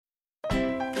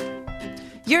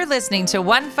You're listening to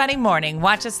One Funny Morning.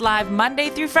 Watch us live Monday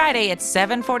through Friday at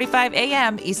 7:45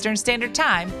 a.m. Eastern Standard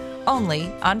Time,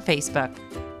 only on Facebook.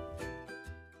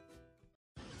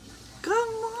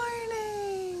 Good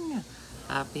morning.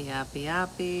 Uppy. I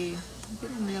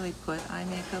didn't really put eye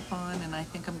makeup on, and I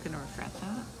think I'm going to regret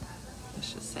that.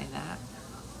 Let's just say that.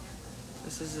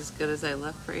 This is as good as I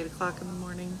look for 8 o'clock in the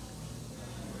morning.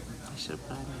 I should have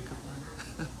put eye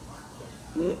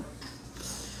makeup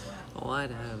on.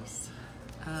 What else?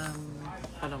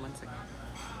 Hold on one second.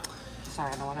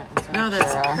 Sorry, I don't want to interrupt. No,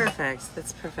 that's perfect.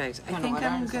 That's perfect. I think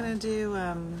I'm gonna do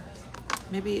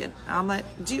maybe an omelet.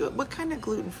 What kind of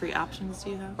gluten-free options do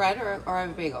you have? Bread or a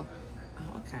bagel?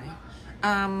 Oh, okay.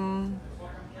 I'm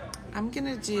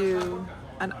gonna do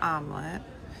an omelet.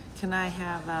 Can I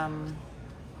have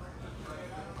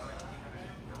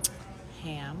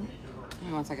ham? Give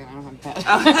me 1 second. I don't have a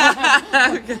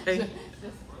pet. Okay.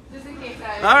 Just in case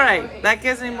All right, that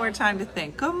gives me more time to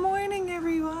think. Good morning,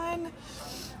 everyone.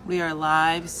 We are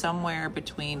live somewhere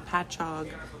between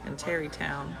Patchogue and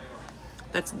Terrytown.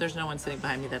 There's no one sitting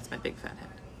behind me. That's my big fat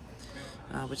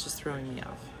head, which is throwing me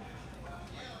off.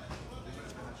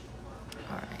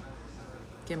 All right,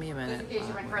 give me a minute. Just in case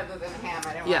you went further than ham,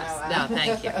 I didn't Yes, want to... no,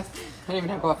 thank you. I didn't even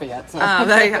have coffee yet, so...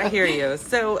 I hear you.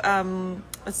 So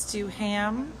let's do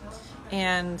ham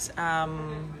and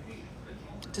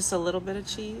just a little bit of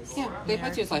cheese. Yeah, they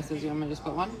put 2 slices. You want me to just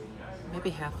put 1?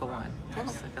 Maybe half of one.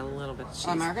 Just like a little bit of cheese.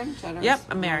 American? Cheddar? Yep,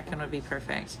 American would be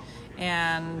perfect.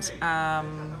 And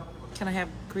can I have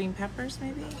green peppers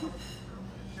maybe?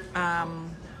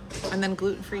 And then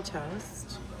gluten-free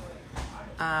toast.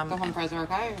 The home fries are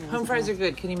okay? Home fries are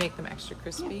good. Can you make them extra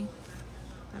crispy? Yeah.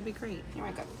 That'd be great. You're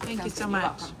welcome. Thank you so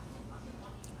much.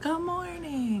 Good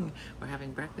morning. We're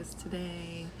having breakfast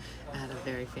today at a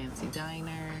very fancy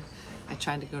diner. I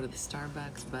tried to go to the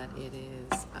Starbucks, but it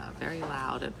is very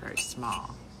loud and very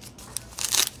small.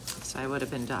 So I would have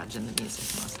been dodging the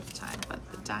music most of the time. But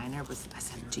the diner was, I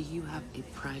said, do you have a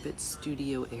private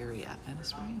studio area? And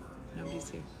it's right. Nobody's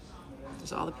here.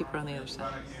 There's all the people on the other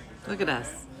side. Look at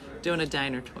us doing a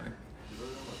diner tour.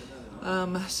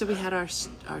 So we had our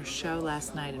show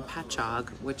last night in Patchogue,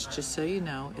 which, just so you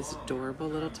know, is adorable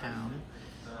little town.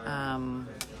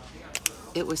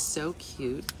 It was so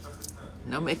cute.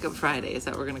 No Makeup Friday, is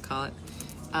that what we're going to call it?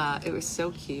 It was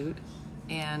so cute,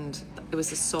 and it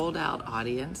was a sold-out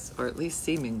audience, or at least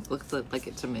looked like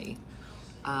it to me.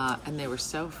 And they were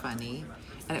so funny,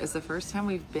 and it was the first time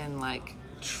we've been, like,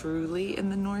 truly in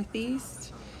the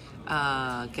Northeast.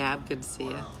 Gab, good to see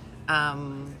you.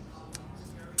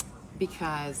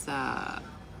 Because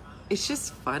it's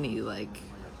just funny, like,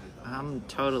 I'm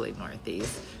totally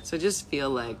Northeast, so I just feel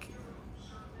like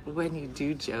when you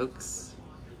do jokes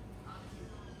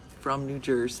from New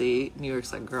Jersey, New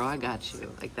York's like, girl, I got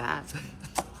you, like that.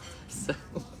 So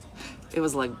it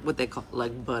was like what they call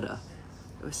like butter.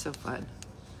 It was so fun.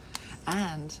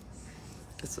 And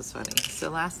this was funny.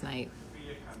 So last night,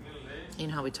 you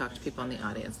know how we talked to people in the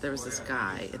audience? There was this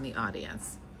guy in the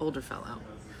audience, older fellow.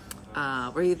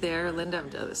 Were you there, Linda?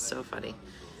 Oh, this is so funny.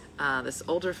 This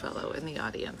older fellow in the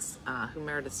audience who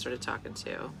Meredith started talking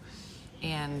to.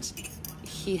 And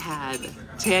he had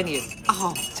Tanya.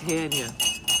 Oh, Tanya.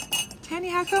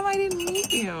 Tanya, how come I didn't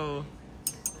meet you?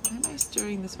 Why am I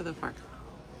stirring this with a fork?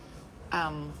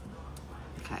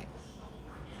 Okay.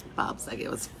 Bob's like, it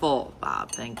was full,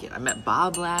 Bob, thank you. I met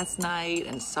Bob last night,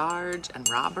 and Sarge and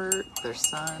Robert, their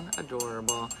son,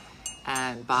 adorable.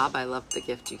 And Bob, I loved the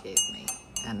gift you gave me.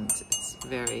 And it's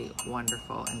very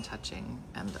wonderful and touching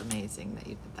and amazing that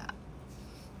you did that.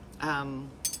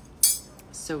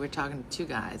 So we're talking to 2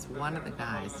 guys. One of the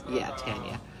guys,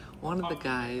 Tanya. One of the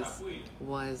guys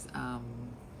was, I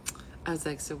was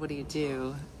like, so what do you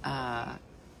do?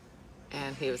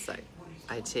 And he was like,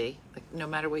 IT. Like, no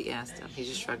matter what you asked him, he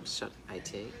just shrugged his shoulders.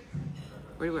 IT.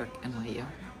 Where do you work? NYU.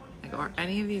 I go, are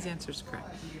any of these answers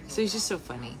correct? So he's just so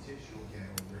funny.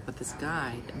 But this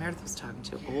guy that Meredith was talking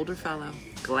to, older fellow,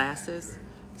 glasses,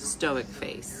 stoic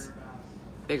face,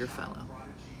 bigger fellow.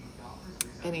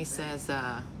 And he says,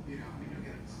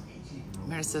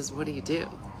 Meredith says, what do you do?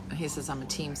 And he says, I'm a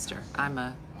teamster. I'm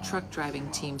a truck driving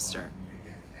teamster.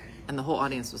 And the whole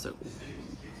audience was like, ooh.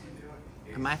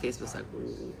 And my face was like,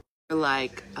 ooh.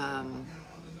 Like, what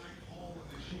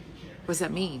does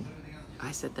that mean?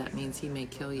 I said, that means he may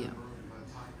kill you.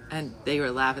 And they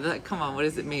were laughing. They're like, come on, what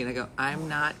does it mean? I go, I'm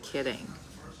not kidding.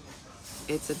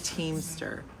 It's a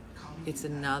teamster. It's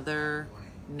another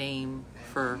name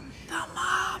for the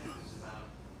mob.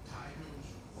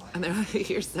 And they're like,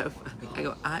 you're so funny. I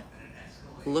go,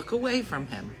 look away from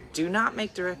him. Do not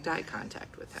make direct eye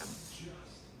contact with him.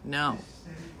 No.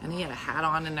 And he had a hat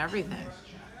on and everything.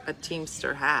 a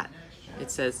Teamster hat.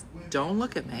 It says, "Don't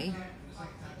look at me.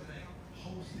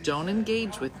 Don't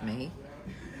engage with me,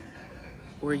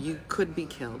 or you could be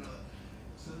killed."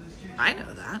 I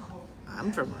know that.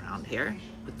 I'm from around here.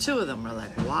 The two of them were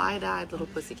like wide-eyed little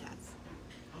pussycats.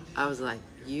 I was like,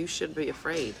 "You should be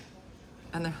afraid."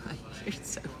 And they're like, "You're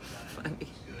so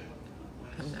funny."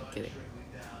 I'm not kidding.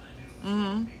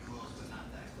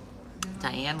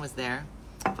 Diane was there.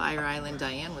 Fire Island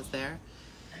Diane was there.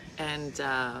 And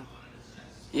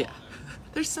yeah,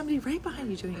 there's somebody right behind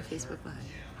you doing a Facebook Live.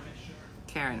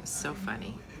 Karen, it was so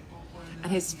funny.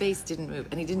 And his face didn't move,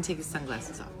 and he didn't take his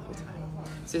sunglasses off the whole time.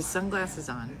 So his sunglasses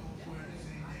on,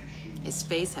 his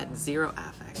face had zero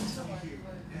affect.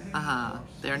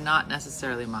 They're not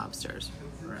necessarily mobsters,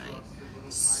 right?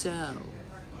 So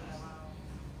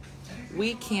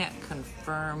we can't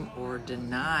confirm or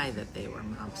deny that they were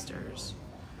mobsters.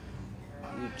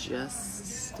 You just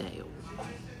stay away.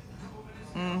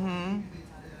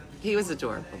 He was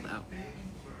adorable, though.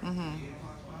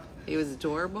 He was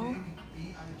adorable,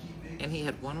 and he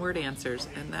had one-word answers,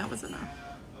 and that was enough.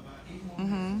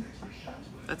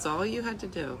 That's all you had to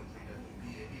do.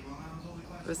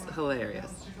 It was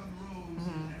hilarious.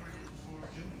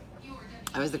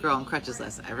 I was the girl on crutches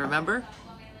last night. I remember.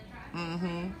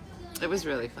 It was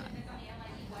really fun.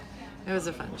 It was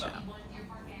a fun show.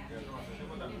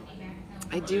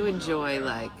 I do enjoy,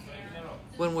 like,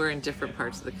 when we're in different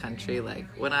parts of the country, like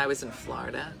when I was in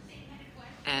Florida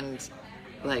and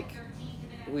like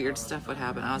weird stuff would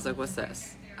happen. I was like, "What's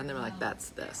this?" And they were like, "That's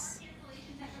this."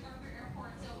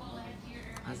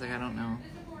 I was like, "I don't know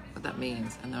what that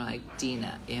means." And they're like,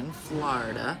 "Dina in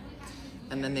Florida."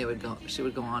 And then she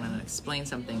would go on and explain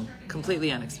something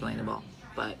completely unexplainable,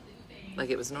 but like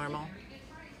it was normal.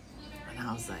 And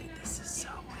I was like, "This is so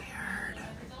weird."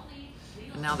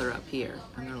 And now they're up here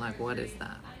and they're like, "What is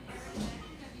that?"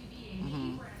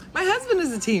 My husband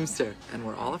is a Teamster, and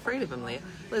we're all afraid of him, Leah.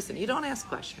 Listen, you don't ask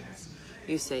questions.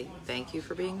 You say, "Thank you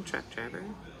for being a truck driver.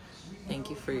 Thank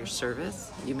you for your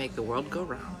service. You make the world go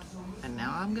round. And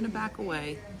now I'm going to back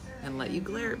away and let you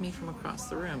glare at me from across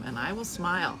the room, and I will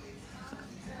smile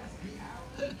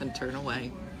and turn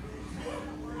away."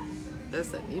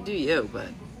 Listen, you do you,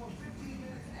 but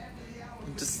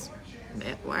just,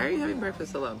 man, why are you having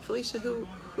breakfast alone? Felicia, who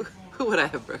would I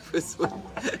have breakfast with?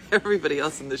 Everybody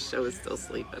else in this show is still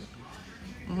sleeping.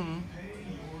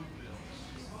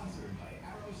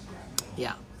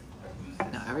 Yeah.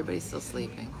 No, everybody's still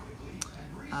sleeping.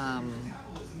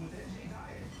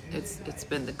 It's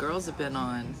been, the girls have been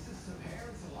on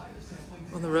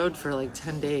the road for like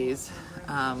 10 days.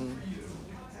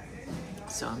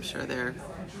 So I'm sure they're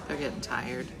getting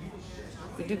tired.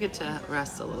 We do get to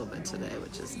rest a little bit today,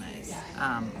 which is nice.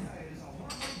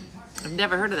 I've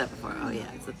never heard of that before. Oh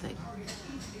yeah, it's a thing.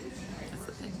 It's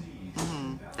a thing.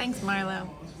 Thanks, Marlo.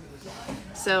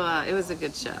 So it was a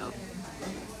good show.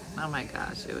 Oh my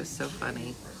gosh, it was so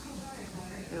funny.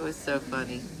 It was so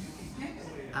funny.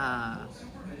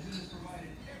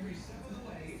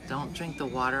 Don't drink the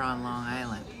water on Long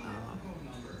Island. Oh,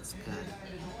 it's good.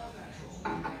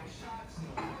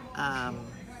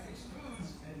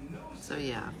 So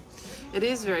yeah, it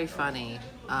is very funny.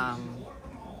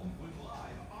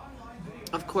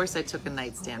 Of course, I took a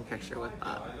nightstand picture with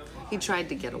Bob. He tried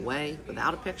to get away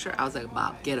without a picture. I was like,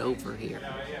 "Bob, get over here."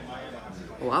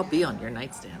 "Oh, I'll be on your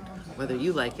nightstand, whether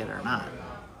you like it or not."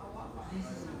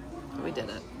 But we did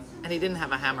it. And he didn't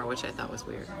have a hammer, which I thought was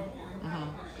weird.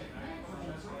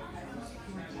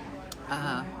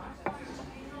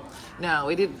 No,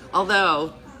 we didn't.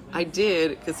 Although, I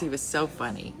did, because he was so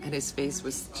funny. And his face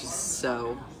was just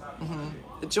so...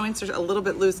 The joints are a little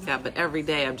bit loose, Kat, but every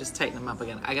day I'm just tightening them up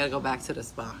again. I gotta go back to the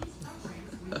spa.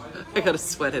 I gotta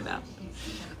sweat it out.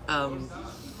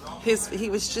 He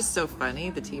was just so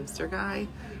funny, the Teamster guy.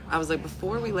 I was like,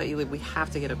 "Before we let you leave, we have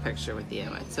to get a picture with you."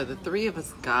 And so the three of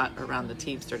us got around the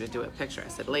Teamster to do a picture. I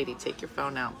said, "Lady, take your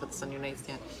phone out, put this on your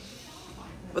nightstand."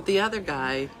 But the other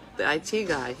guy, the IT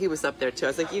guy, he was up there too. I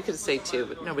was like, "You could say too,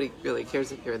 but nobody really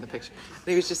cares if you're in the picture." And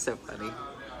he was just so funny.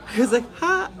 He was like,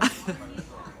 "Ha!"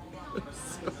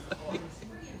 So funny.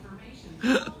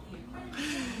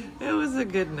 It was a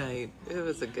good night. It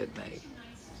was a good night.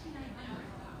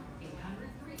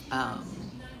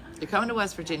 You're coming to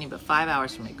West Virginia, but 5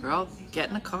 hours from me. Girl, get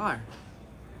in the car.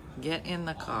 Get in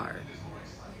the car.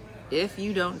 If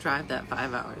you don't drive that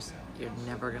 5 hours, you're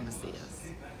never going to see us.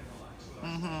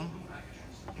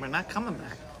 We're not coming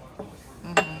back.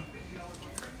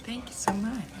 Thank you so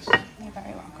much. You're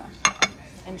very welcome.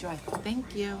 Enjoy.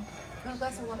 Thank you. Want a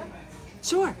glass of water?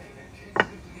 Sure.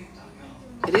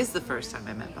 It is the first time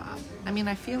I met Bob. I mean,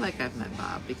 I feel like I've met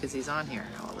Bob because he's on here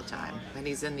all the the time. And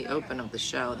he's in the open of the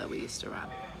show that we used to run.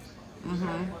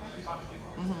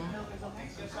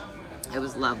 It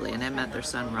was lovely. And I met their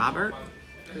son, Robert,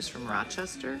 who's from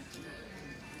Rochester.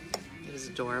 He was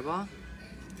adorable.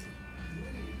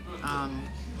 So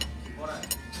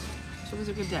it was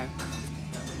a good day.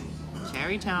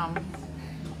 Tarrytown.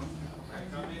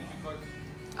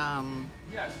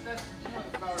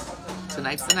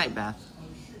 Tonight's the night, Beth.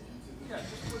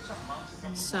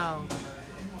 So,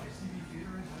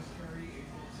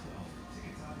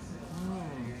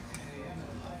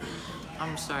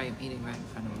 I'm sorry, I'm eating right in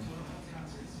front of me.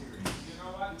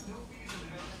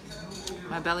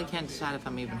 My belly can't decide if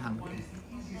I'm even hungry.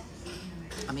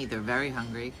 I'm either very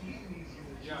hungry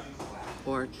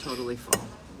or totally full.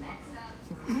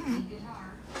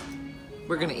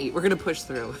 We're gonna eat. We're gonna push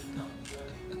through.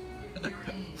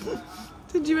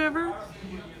 Did you ever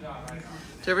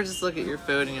just look at your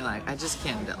food and you're like, I just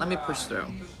can't do it. Let me push through.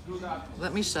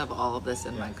 Let me shove all of this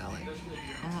in my gullet.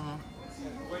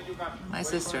 My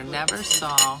sister never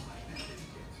saw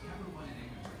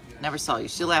you.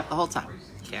 She laughed the whole time.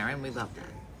 Karen, we love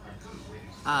that.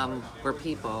 Where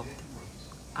people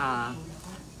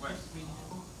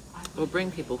will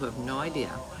bring people who have no idea.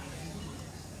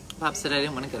 Bob said I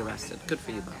didn't want to get arrested. Good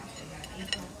for you,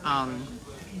 Bob.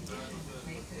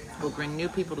 We'll bring new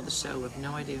people to the show who have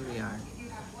no idea who we are.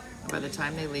 By the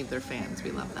time they leave, they're fans.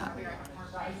 We love that.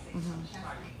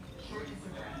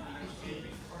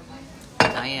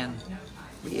 Diane,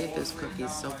 we ate those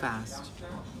cookies so fast.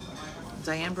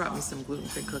 Diane brought me some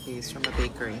gluten-free cookies from a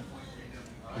bakery.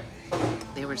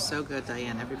 They were so good,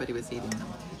 Diane. Everybody was eating them.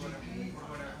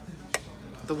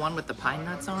 The one with the pine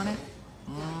nuts on it.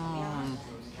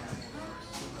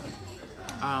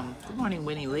 Good morning,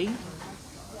 Winnie Lee.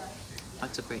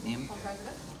 That's a great name.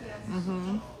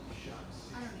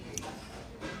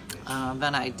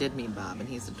 Then I did meet Bob, and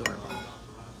he's adorable.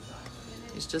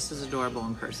 He's just as adorable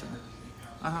in person.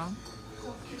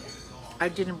 I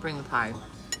didn't bring the pie.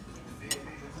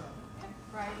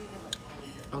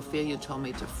 Ophelia told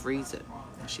me to freeze it.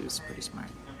 She was pretty smart.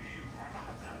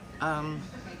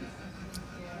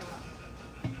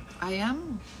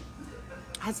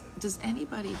 Does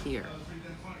anybody here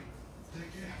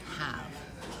have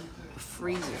a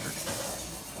freezer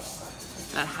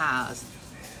that has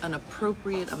an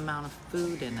appropriate amount of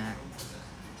food in it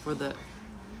for the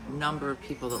number of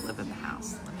people that live in the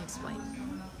house? Let me explain.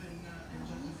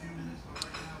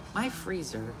 My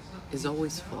freezer is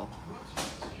always full.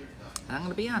 And I'm going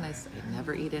to be honest, I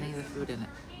never eat any of the food in it.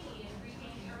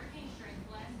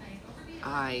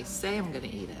 I say I'm going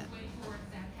to eat it,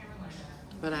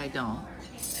 but I don't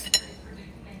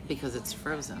because it's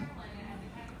frozen.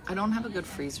 I don't have a good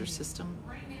freezer system.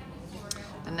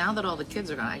 And now that all the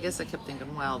kids are gone, I guess I kept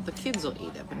thinking, well, the kids will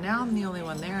eat it. But now I'm the only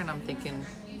one there, and I'm thinking,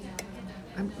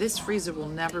 this freezer will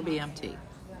never be empty.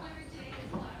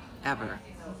 Ever.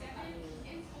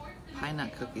 Pine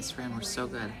nut cookies, Fran, were so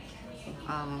good.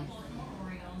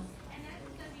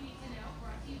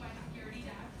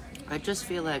 I just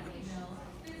feel like,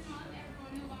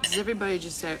 does everybody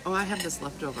just say, oh, I have this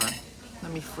left over,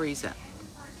 let me freeze it?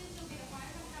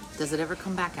 Does it ever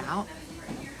come back out?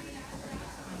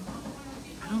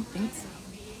 I don't think so.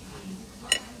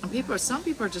 And some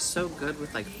people are just so good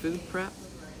with like food prep.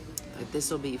 Like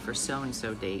this will be for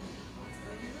so-and-so date.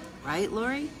 Right,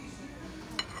 Lori?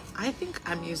 I think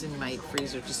I'm using my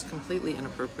freezer just completely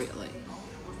inappropriately.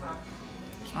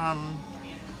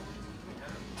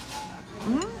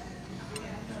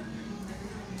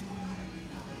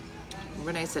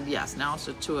 Renee said yes. Now it's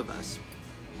the two of us.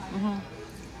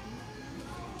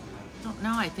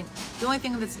 No, I think the only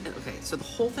thing that's okay. So the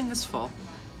whole thing is full,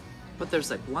 but there's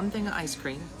like one thing of ice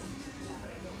cream,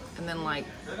 and then like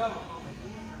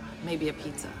maybe a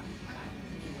pizza.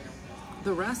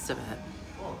 The rest of it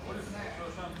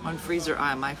on freezer.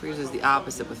 My freezer is the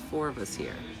opposite with 4 of us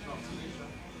here.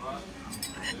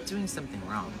 I'm doing something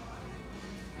wrong.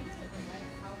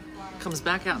 Comes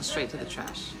back out and straight to the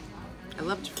trash. I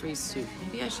love to freeze soup.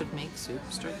 Maybe I should make soup.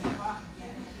 Start there.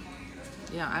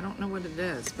 Yeah, I don't know what it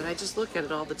is, but I just look at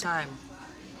it all the time.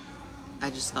 I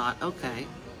just thought, okay,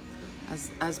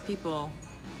 as people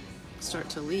start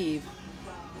to leave,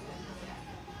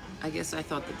 I guess I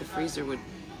thought that the freezer would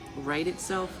right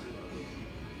itself.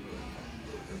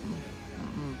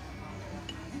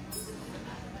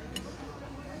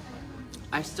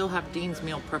 I still have Dean's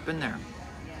meal prep in there.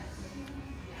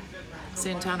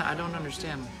 Santana, I don't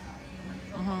understand.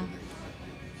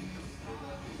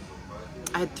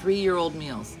 I had 3-year-old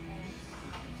meals.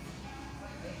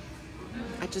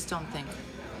 I just don't think.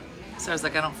 So I was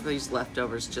like, I don't freeze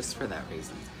leftovers just for that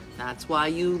reason. That's why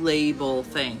you label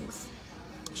things.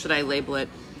 Should I label it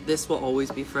this will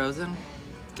always be frozen,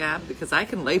 Gab, because I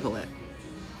can label it.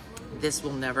 This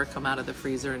will never come out of the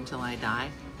freezer until I die.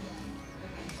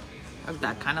 Like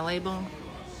that kind of label.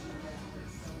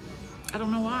 I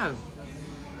don't know why.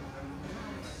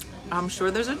 I'm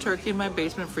sure there's a turkey in my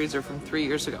basement freezer from 3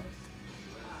 years ago.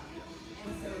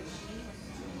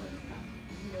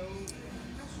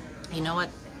 You know what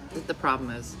the problem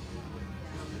is?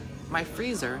 My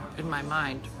freezer, in my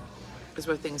mind, is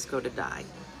where things go to die.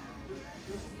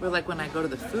 Or like when I go to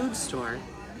the food store,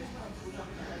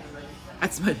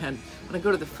 that's my head. When I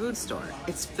go to the food store,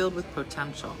 it's filled with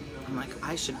potential. I'm like,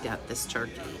 I should get this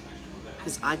turkey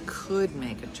because I could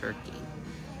make a turkey.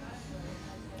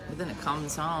 But then it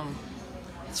comes home,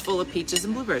 it's full of peaches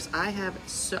and blueberries. I have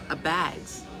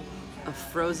bags of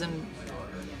frozen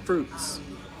fruits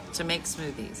to make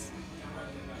smoothies.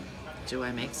 Do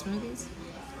I make smoothies?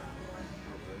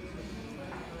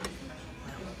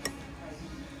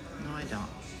 No, I don't.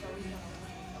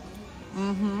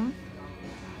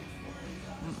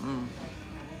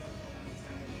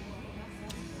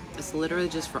 It's literally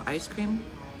just for ice cream,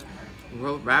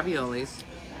 raviolis.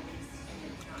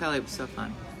 Kelly, it was so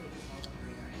fun.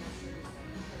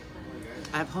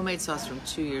 I have homemade sauce from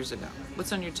 2 years ago.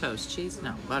 What's on your toast? Cheese?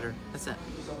 No, butter. That's it.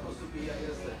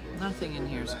 Nothing in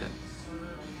here is good.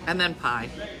 And then pie.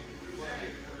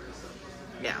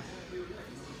 Yeah.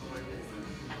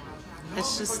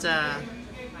 It's just,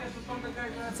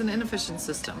 it's an inefficient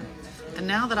system. And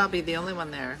now that I'll be the only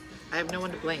one there, I have no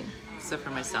one to blame except for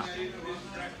myself.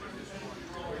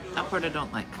 That part I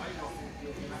don't like.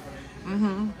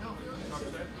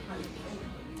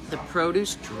 The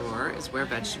produce drawer is where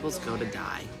vegetables go to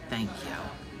die. Thank you.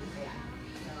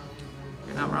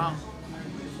 You're not wrong.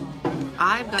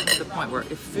 I've gotten to the point where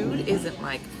if food isn't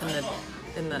like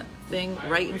in the thing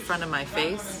right in front of my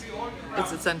face,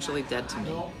 it's essentially dead to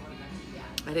me.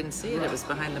 I didn't see it. It was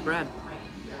behind the bread.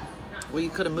 Well, you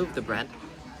could have moved the bread.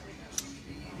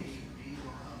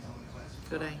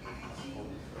 Could I?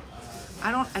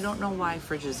 I don't know why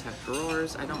fridges have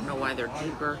drawers. I don't know why they're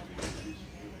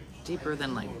deeper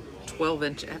than like 12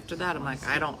 inch. After that, I'm like,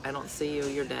 I don't see you.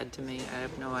 You're dead to me. I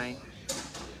have no idea.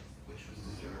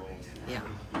 Yeah,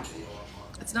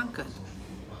 it's not good.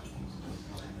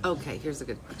 Okay, here's a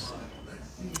good question.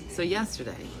 So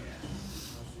yesterday,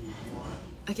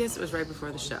 I guess it was right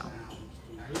before the show.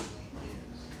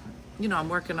 You know, I'm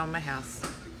working on my house,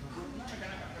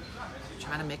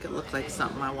 trying to make it look like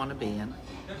something I want to be in.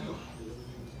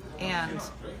 And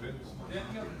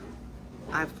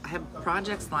I have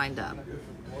projects lined up,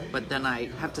 but then I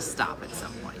have to stop at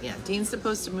some point. Yeah, Dean's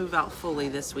supposed to move out fully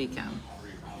this weekend.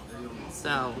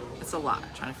 So it's a lot,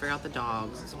 trying to figure out the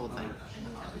dogs, this whole thing.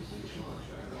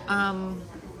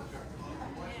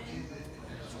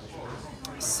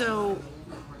 So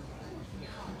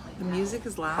the music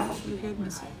is loud. You hear the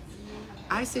music?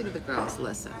 I say to the girls,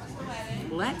 listen,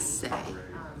 let's say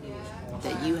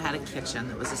that you had a kitchen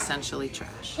that was essentially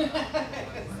trash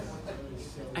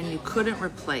and you couldn't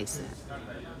replace it,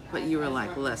 but you were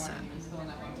like, listen,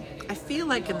 I feel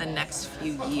like in the next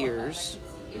few years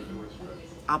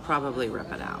I'll probably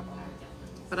rip it out,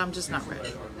 but I'm just not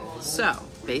ready. So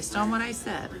based on what I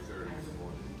said,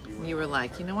 you were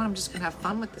like, you know what, I'm just gonna have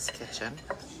fun with this kitchen.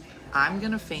 I'm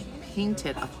gonna paint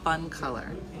it a fun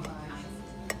color.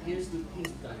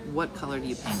 What color do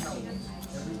you paint it?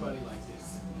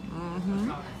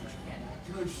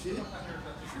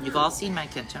 You've all seen my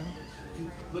kitchen.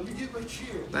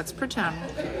 Let's pretend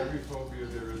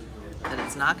that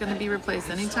it's not going to be replaced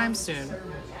anytime soon,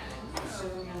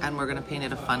 and we're going to paint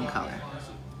it a fun color.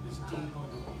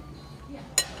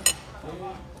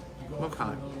 What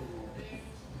color?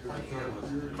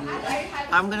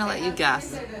 I'm going to let you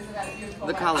guess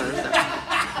the colors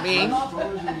that me,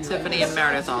 Tiffany, and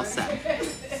Meredith all said.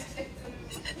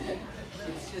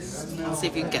 Let's see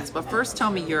if you can guess. But first,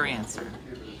 tell me your answer.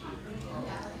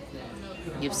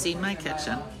 You've seen my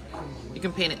kitchen. You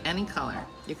can paint it any color.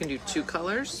 You can do 2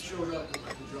 colors.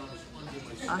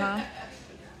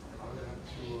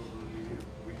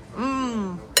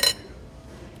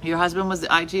 Your husband was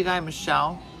the IG guy,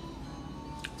 Michelle.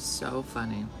 So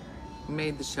funny.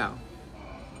 Made the show.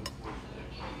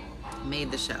 Made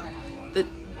the show.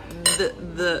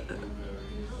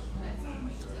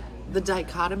 The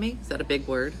dichotomy, is that a big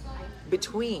word?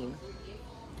 Between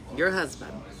your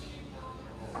husband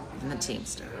and the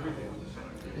Teamster.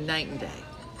 Night and day.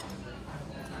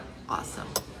 Awesome.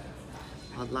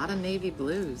 A lot of navy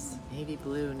blues. Navy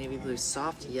blue.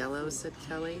 Soft yellow, said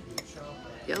Kelly.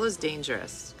 Yellow's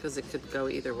dangerous because it could go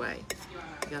either way.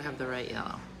 You gotta have the right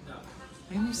yellow.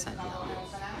 And you said yellow.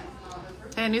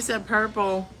 And you said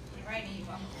purple.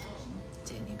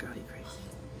 Dang you, girl, you crazy.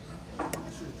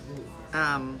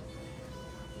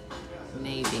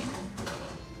 Navy.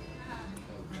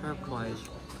 Turquoise.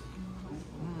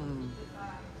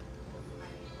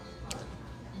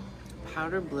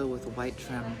 Powder blue with white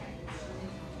trim.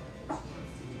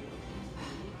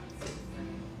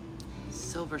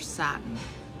 Silver satin.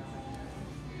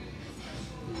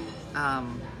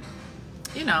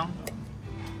 You know,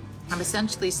 I'm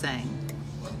essentially saying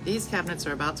these cabinets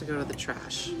are about to go to the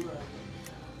trash.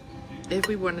 If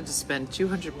we wanted to spend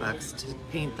 $200 to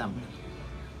paint them,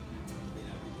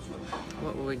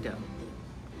 what would we do?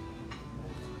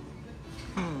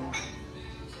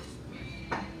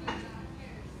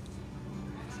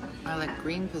 I like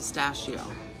green pistachio.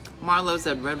 Marlo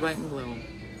said red, white, and blue.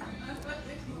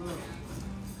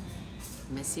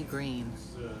 Missy green.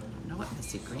 I don't know what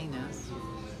missy green is.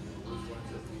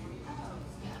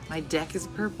 My deck is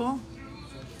purple.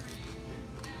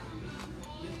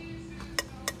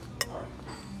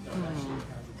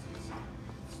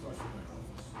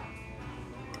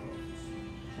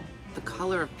 The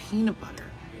color of peanut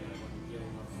butter.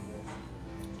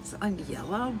 Is it like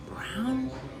yellow,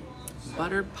 brown?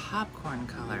 Buttered popcorn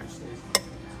color.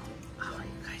 Oh,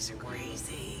 you guys are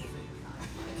crazy.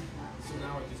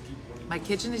 My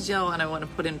kitchen is yellow and I want to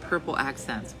put in purple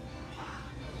accents.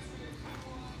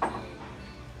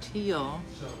 Teal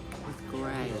with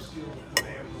gray.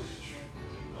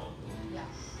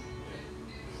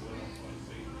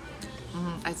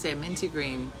 I'd say minty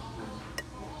green.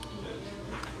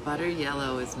 Butter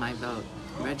yellow is my vote.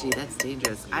 Reggie, that's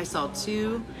dangerous. I saw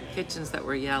 2 kitchens that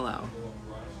were yellow.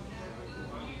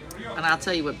 And I'll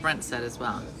tell you what Brent said as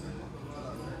well.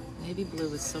 Navy blue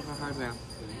with silver hardware.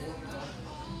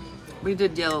 We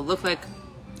did yellow. Looked like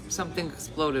something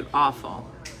exploded. Awful.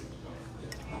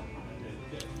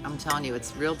 I'm telling you,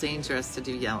 it's real dangerous to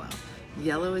do yellow.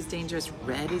 Yellow is dangerous.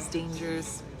 Red is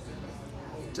dangerous.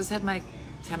 Just had my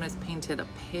cabinets painted a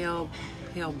pale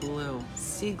blue.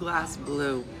 Sea glass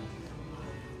blue.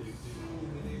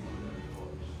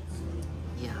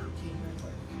 Yeah.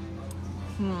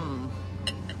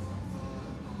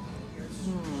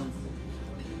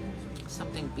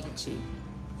 Something beachy.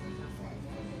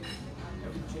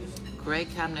 Gray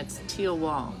cabinets, teal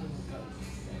wall.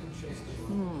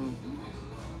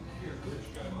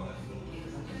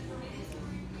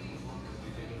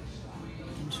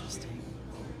 Interesting.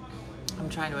 I'm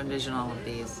trying to envision all of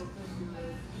these.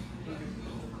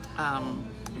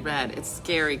 Red. It's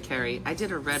scary, Carrie. I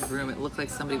did a red room. It looked like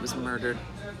somebody was murdered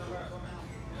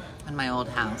in my old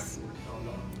house.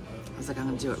 I was like, I'm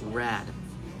going to do it red.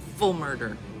 Full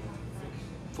murder.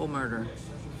 Full murder.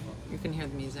 You can hear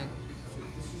the music.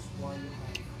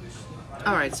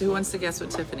 All right, so who wants to guess what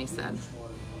Tiffany said?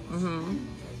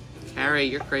 Carrie,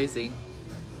 you're crazy.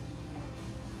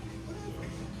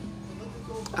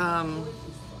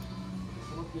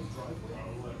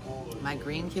 My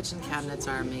green kitchen cabinets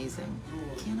are amazing.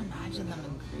 Can't imagine them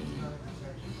in green.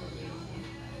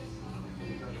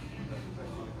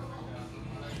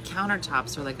 The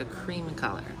countertops are like a cream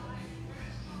color.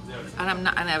 And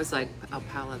I was like, oh,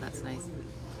 Paula, that's nice.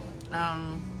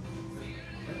 I'm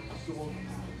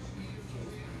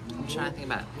trying to think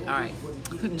about it. All right.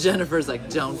 Jennifer's like,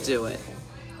 don't do it.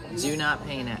 Do not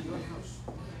paint it.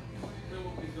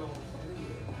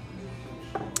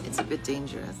 It's a bit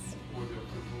dangerous.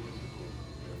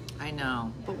 I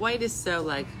know. But white is so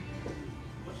like,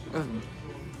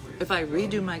 if I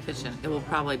redo my kitchen, it will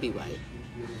probably be white.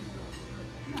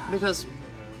 Because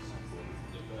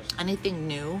anything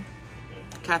new,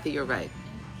 Kathy, you're right.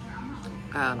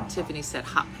 Tiffany said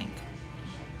hot pink.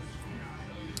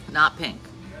 Not pink.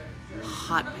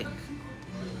 Hot pink.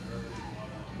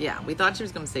 Yeah, we thought she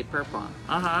was going to say purple.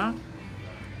 Hot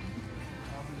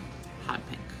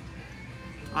pink.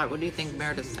 All right, what do you think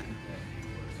Meredith said?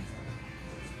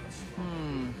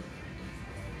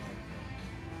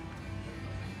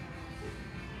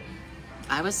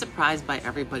 I was surprised by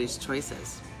everybody's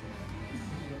choices.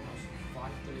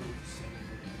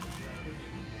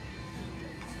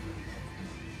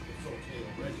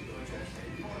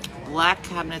 Black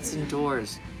cabinets and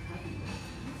doors.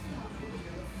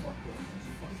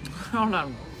 Hold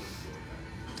on.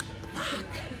 Black.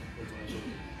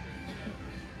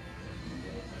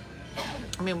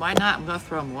 I mean, why not? I'm going to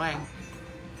throw them away.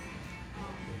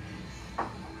 I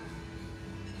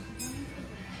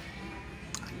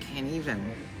can't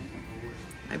even.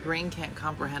 My brain can't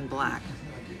comprehend black.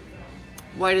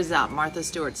 White is out. Martha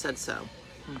Stewart said so.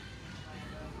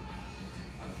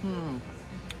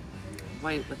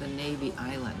 White with a navy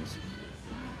island.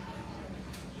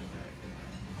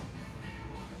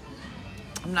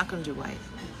 I'm not going to do white.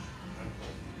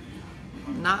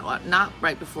 Not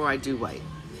right before I do white.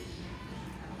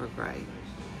 or gray.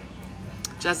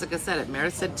 Jessica said it.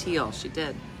 Meredith said teal. She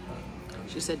did.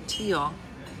 She said teal.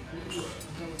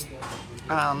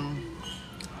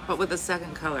 But with a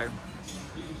second color.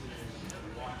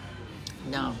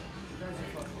 No,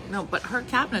 but her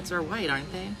cabinets are white,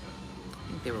 aren't they? I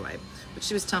think they were white. But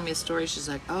she was telling me a story. She's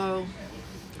like, oh,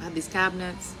 I had these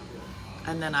cabinets,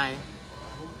 and then I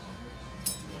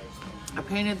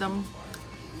painted them.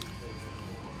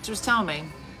 She was telling me,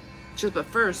 she was, but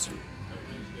first,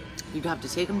 you'd have to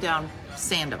take them down,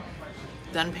 sand them,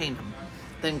 then paint them,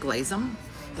 then glaze them,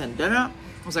 then da-da.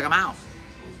 I was like, I'm out.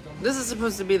 This is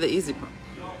supposed to be the easy part.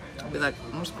 I'll be like,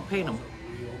 I'm just gonna paint them.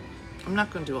 I'm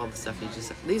not gonna do all the stuff you just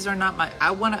said. These are not my,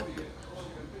 I wanna,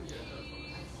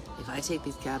 if I take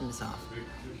these cabinets off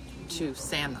to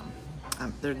sand them,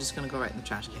 they're just gonna go right in the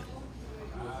trash can.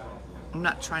 I'm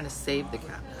not trying to save the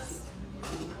cabinets.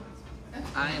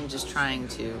 I am just trying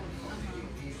to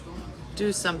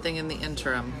do something in the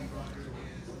interim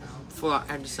before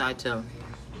I decide to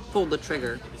pull the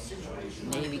trigger.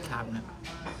 Navy cabinet.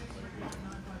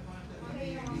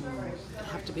 It'd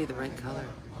have to be the right color.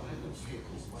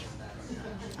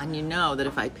 And you know that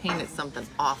if I painted something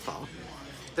awful,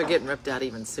 they're getting ripped out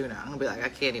even sooner. I'm gonna be like, I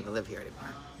can't even live here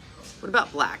anymore. What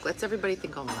about black? Let's everybody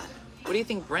think on black. What do you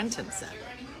think Brenton said?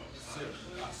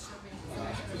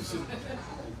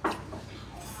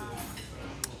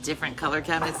 Different color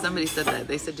cabinets. Somebody said that.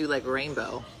 They said do like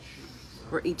rainbow,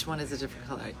 where each one is a different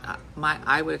color.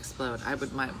 I would explode.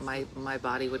 My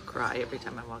body would cry every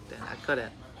time I walked in. I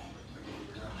couldn't.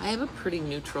 I have a pretty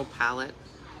neutral palette,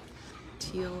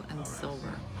 teal and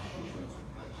silver.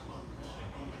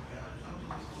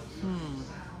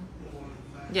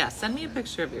 Yeah, send me a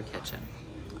picture of your kitchen.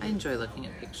 I enjoy looking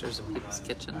at pictures of people's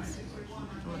kitchens.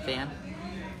 I'm a fan.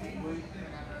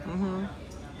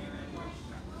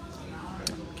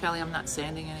 Kelly, I'm not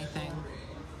sanding anything.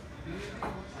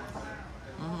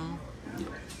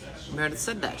 Meredith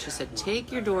said that. She said,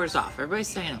 take your doors off. Everybody's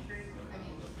saying it.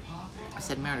 I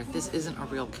said, Meredith, this isn't a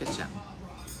real kitchen.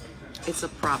 It's a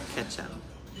prop kitchen.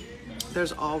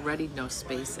 There's already no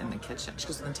space in the kitchen. She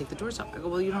goes, then take the doors off. I go,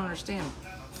 well, you don't understand.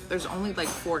 There's only like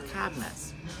 4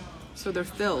 cabinets. So they're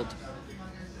filled.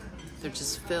 They're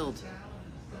just filled.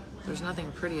 There's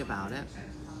nothing pretty about it.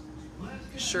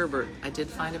 Sherbet. I did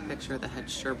find a picture that had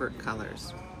sherbet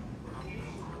colors.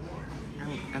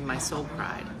 And my soul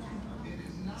cried.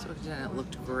 So it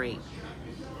looked great.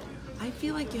 I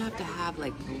feel like you have to have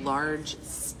like large,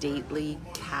 stately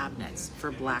cabinets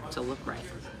for black to look right.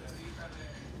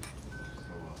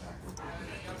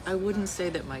 I wouldn't say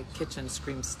that my kitchen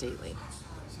screams stately.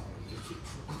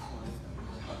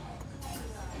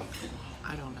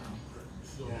 I don't know.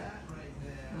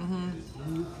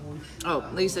 Oh,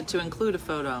 Lisa, to include a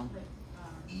photo,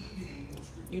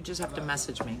 you just have to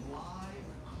message me.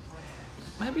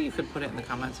 Maybe you could put it in the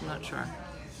comments, I'm not sure.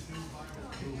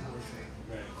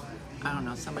 I don't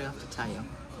know, somebody will have to tell you.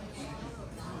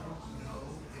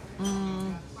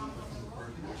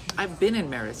 I've been in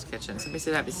Meredith's kitchen. Somebody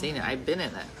said, have you seen it? I've been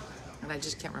in it. And I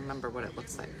just can't remember what it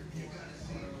looks like.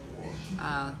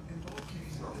 I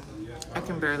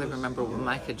can barely remember what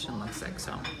my kitchen looks like,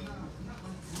 so.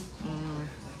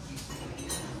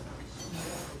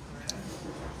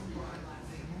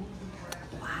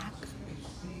 Black.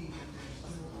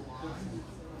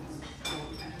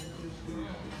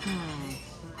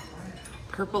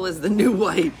 Purple is the new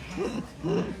white.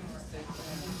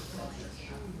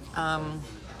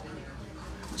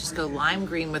 Just go lime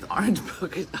green with orange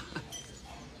polka dots.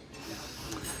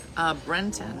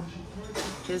 Brenton,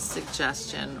 his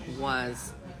suggestion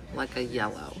was like a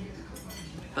yellow,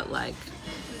 but like,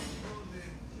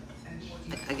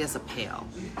 I guess a pale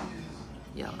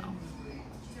yellow.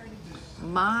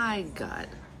 My gut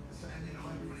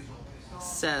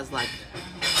says like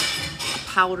a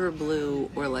powder blue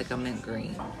or like a mint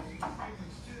green.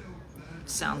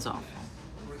 Sounds awful,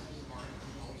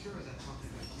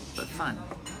 but fun.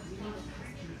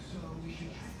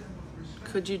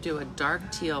 Could you do a dark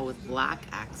teal with black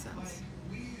accents?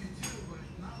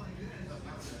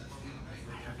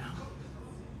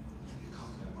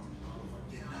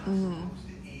 I don't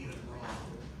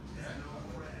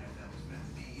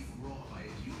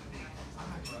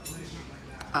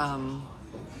know.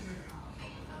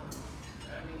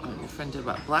 My friend did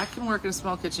about black can work in a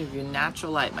small kitchen if you have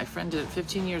natural light. My friend did it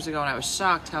 15 years ago and I was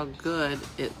shocked how good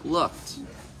it looked.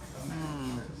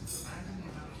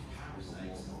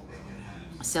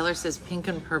 Sailor says pink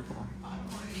and purple.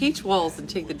 Peach walls and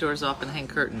take the doors off and hang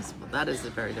curtains. Well, that is a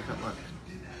very different look.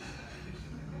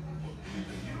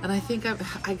 And I think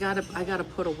I gotta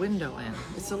put a window in.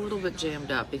 It's a little bit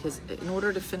jammed up because in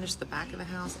order to finish the back of the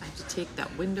house, I have to take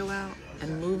that window out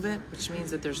and move it, which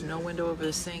means that there's no window over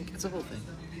the sink. It's a whole thing.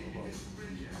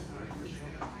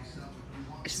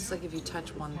 It's just like if you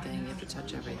touch one thing, you have to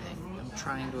touch everything. I'm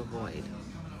trying to avoid.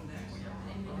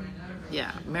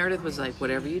 Yeah, Meredith was like,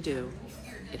 whatever you do,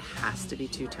 it has to be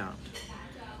two-toned.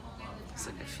 It's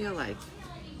like, I feel like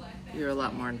you're a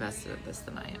lot more invested at this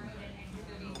than I am.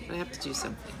 But I have to do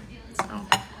something. So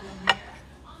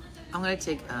I'm gonna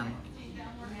take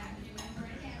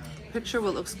picture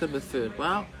what looks good with food.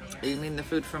 Well, you mean the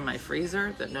food from my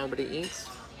freezer that nobody eats?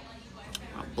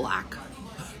 Well, black.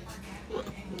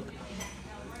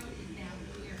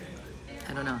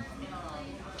 I don't know.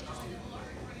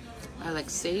 I like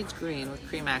sage green with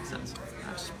cream accents.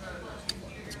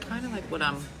 It's kind of like what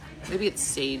maybe it's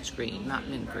sage green, not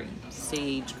mint green.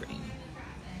 Sage green.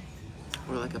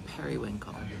 Or like a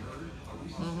periwinkle.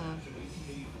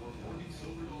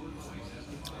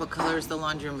 What color is the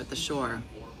laundry room at the shore?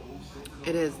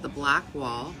 It is the black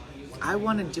wall. I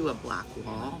want to do a black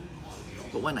wall,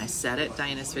 but when I said it,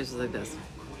 Diana's face was like this.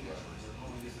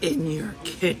 In your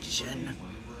kitchen.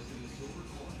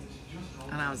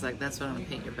 And I was like, that's what I'm going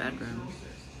to paint your bedroom.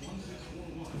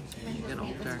 When you get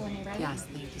older. Yes,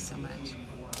 thank you so much.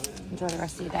 Enjoy the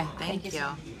rest of your day. Thank you.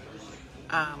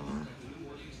 I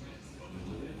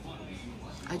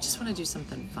just want to do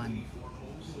something fun.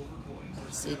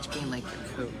 Sage green like your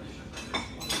coat.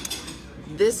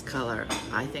 This color,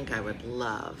 I think I would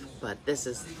love, but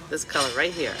this color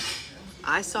right here.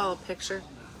 I saw a picture.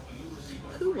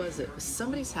 Who was it? It was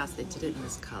somebody's house. They did it in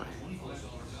this color.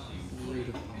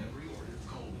 Beautiful.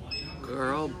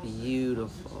 Girl,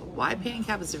 beautiful. Why painting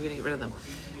cabinets if you're going to get rid of them?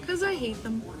 Because I hate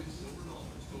them.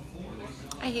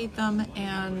 I hate them,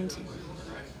 and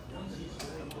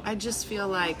I just feel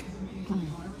like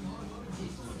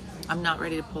I'm not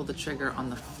ready to pull the trigger on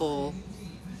the full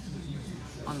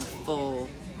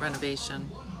renovation.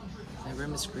 My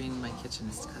room is green, my kitchen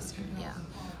is Tuscan. Yeah.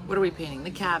 What are we painting?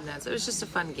 The cabinets. It was just a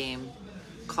fun game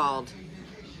called,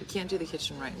 we can't do the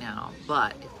kitchen right now,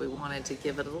 but if we wanted to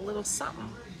give it a little something,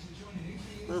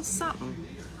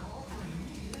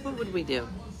 what would we do?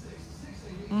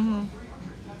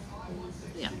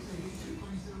 Yeah.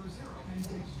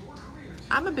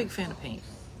 I'm a big fan of paint.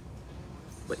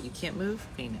 What, you can't move?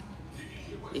 Paint it.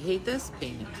 You hate this?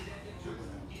 Paint it.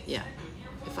 Yeah.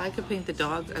 If I could paint the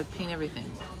dogs, I'd paint everything.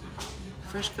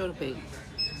 Fresh coat of paint.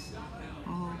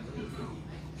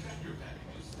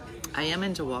 I am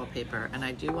into wallpaper, and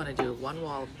I do want to do one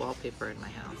wall of wallpaper in my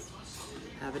house.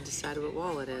 Haven't decided what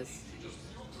wall it is,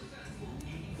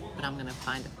 but I'm going to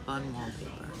find a fun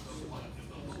wallpaper.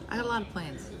 I have a lot of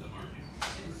plans.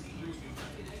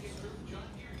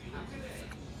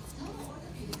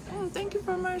 Oh, thank you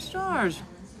for my stars.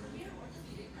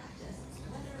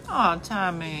 Oh,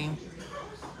 Tammy.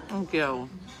 Thank you.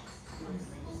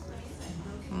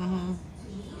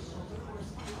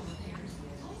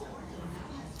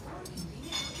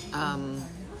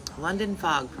 London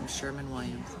Fog from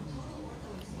Sherman-Williams.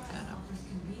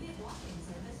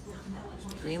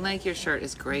 Green like your shirt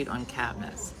is great on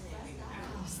cabinets.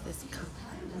 What's this color?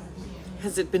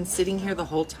 Has it been sitting here the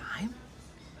whole time?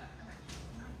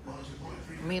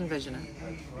 Let me envision it.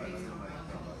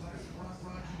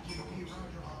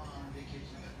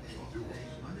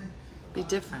 Be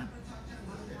different.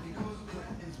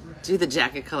 Do the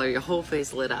jacket color, your whole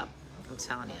face lit up. I'm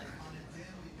telling you.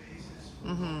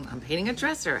 I'm painting a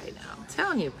dresser right now. I'm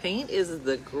telling you, paint is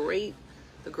the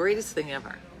greatest thing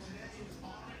ever.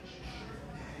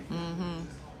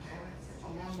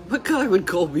 What color would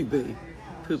Colby be?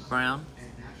 Poop brown.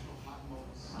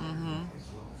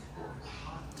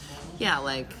 Yeah,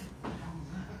 like,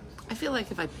 I feel like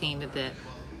if I painted it,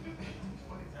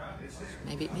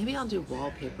 maybe I'll do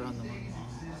wallpaper on the one wall.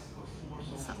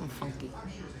 Something funky.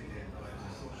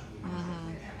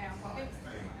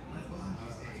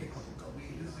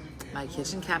 My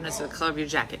kitchen cabinets are the color of your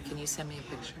jacket. Can you send me a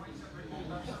picture?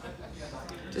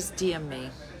 Just DM me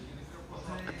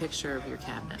a picture of your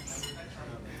cabinets.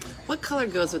 What color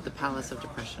goes with the Palace of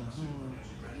Depression?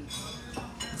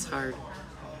 It's hard.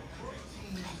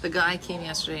 The guy came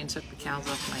yesterday and took the cows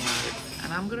off my yard.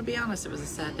 And I'm going to be honest, it was a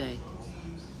sad day.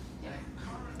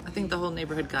 I think the whole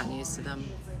neighborhood gotten used to them.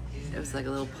 It was like a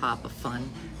little pop of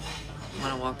fun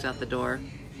when I walked out the door.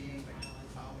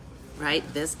 Right?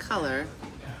 This color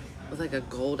with like a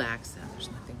gold accent. There's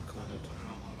nothing gold.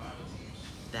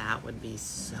 That would be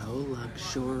so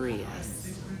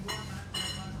luxurious.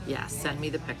 Yeah, send me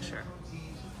the picture.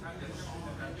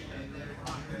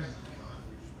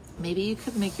 Maybe you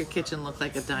could make your kitchen look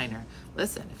like a diner.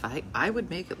 Listen, if I would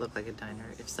make it look like a diner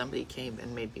if somebody came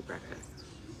and made me breakfast.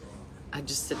 I'd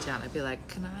just sit down. I'd be like,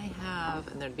 can I have,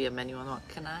 and there'd be a menu on the wall.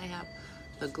 Can I have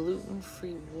a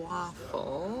gluten-free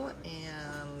waffle?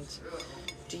 And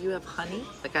do you have honey?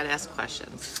 Like, I'd ask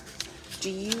questions. Do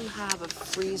you have a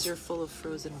freezer full of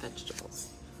frozen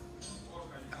vegetables?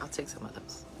 I'll take some of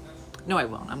those. No, I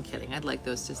won't. I'm kidding. I'd like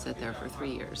those to sit there for 3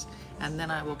 years. And then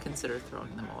I will consider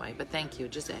throwing them away. But thank you.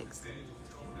 Just eggs.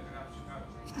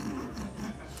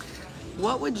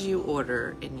 What would you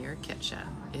order in your kitchen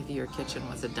if your kitchen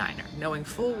was a diner? Knowing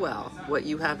full well what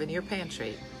you have in your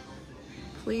pantry,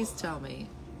 please tell me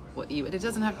what you, and it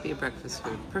doesn't have to be a breakfast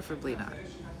food, preferably not.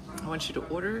 I want you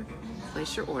to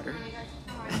place your order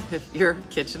if your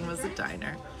kitchen was a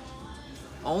diner,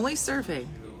 only serving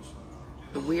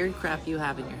the weird crap you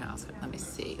have in your house. Let me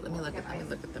see. Let me look at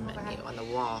the menu on the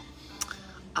wall.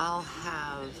 I'll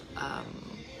have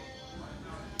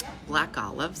black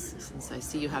olives, since I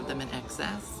see you have them in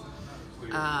excess.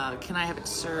 Can I have it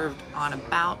served on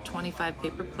about 25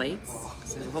 paper plates?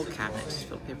 So there's a whole cabinet just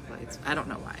filled with paper plates. I don't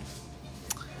know why.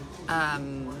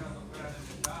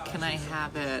 Can I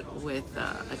have it with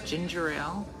a ginger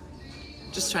ale?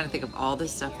 Just trying to think of all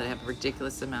this stuff that I have a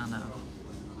ridiculous amount of.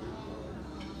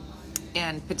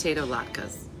 And potato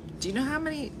latkes. Do you know how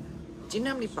many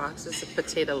boxes of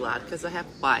potato latkes I have?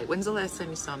 Why? When's the last time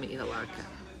you saw me eat a latke?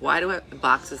 Why do I have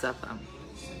boxes of them?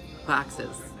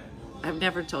 Boxes. I've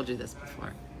never told you this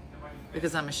before.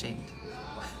 Because I'm ashamed.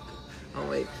 Oh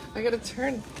wait, I gotta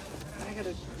turn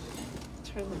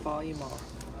the volume off.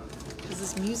 Because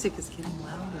this music is getting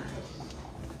louder.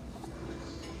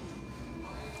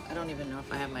 I don't even know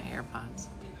if I have my AirPods.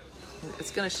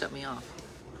 It's gonna shut me off.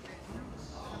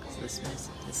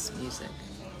 This music.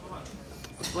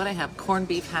 What I have, corned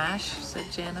beef hash,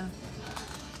 said Jana.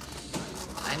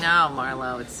 I know,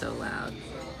 Marlo, it's so loud.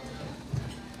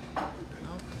 Oh.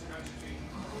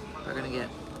 We're gonna get,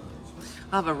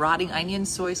 I'll have a rotting onion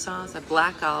soy sauce, a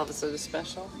black olive, so the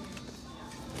special.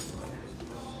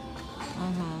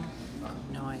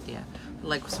 No idea.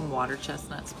 Like some water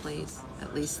chestnuts, please.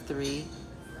 At least three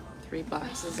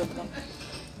boxes of them.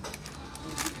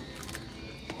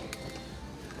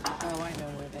 Oh, I know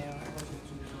where they are.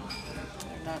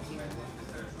 They're not here.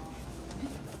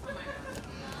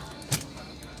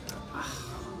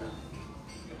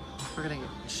 We're gonna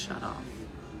get shut off.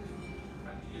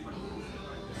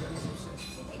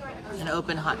 An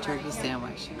open hot turkey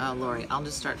sandwich. Oh, Lori, I'll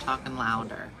just start talking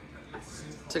louder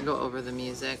to go over the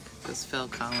music. Because Phil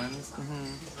Collins.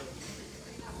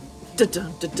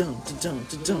 Da-dun, da-dun, da-dun,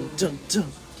 da-dun,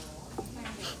 da-dun.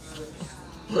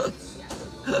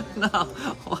 No,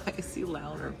 why is he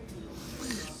louder?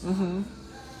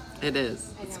 It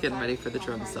is. It's getting ready for the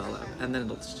drum solo, and then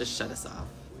it'll just shut us off.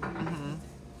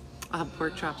 I'll have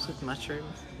pork chops with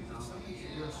mushrooms.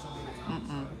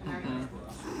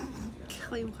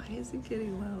 Kelly, why is it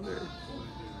getting louder?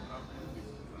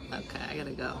 Okay, I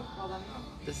gotta go.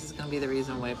 This is gonna be the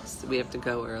reason why we have to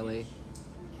go early.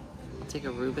 I'll take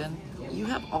a Reuben. You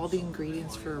have all the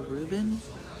ingredients for a Reuben?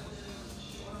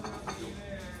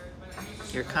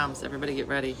 Here it comes. Everybody get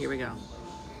ready. Here we go.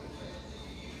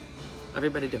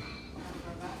 Everybody do.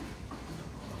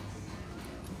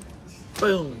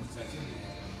 Boom.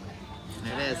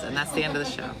 There it is. And that's the end of the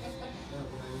show.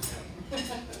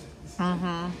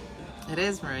 It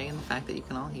is, Marie, and the fact that you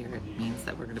can all hear it means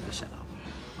that we're going to be shut off.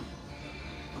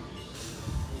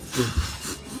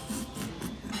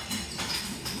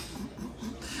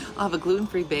 I'll have a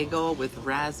gluten-free bagel with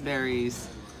raspberries,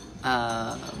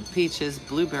 peaches,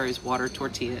 blueberries, water,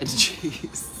 tortilla, and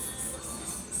cheese.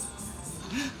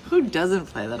 Who doesn't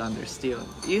play that under steel?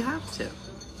 You have to.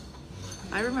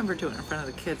 I remember doing it in front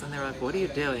of the kids, and they were like, what are you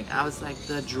doing? I was like,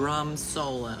 the drum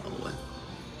solo.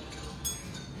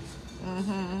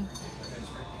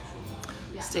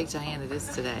 Steak Giant, it is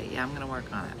today. Yeah, I'm going to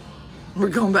work on it. We're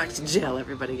going back to jail.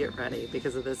 Everybody get ready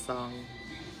because of this song.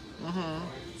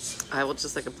 I will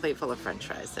just like a plate full of french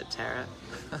fries, said Tara.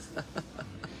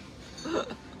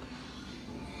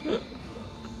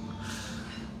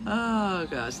 Oh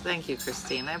gosh, thank you,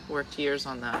 Christine. I've worked years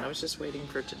on that. I was just waiting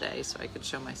for today so I could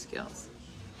show my skills.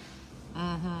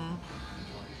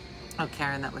 Oh,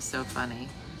 Karen, that was so funny.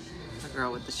 The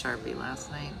girl with the Sharpie last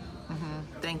night.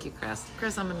 Thank you, Chris.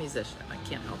 Chris, I'm a musician. I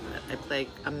can't help it. I play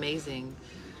amazing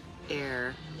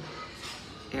air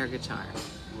guitar.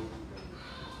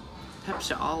 Peps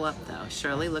you all up though.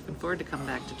 Shirley, looking forward to coming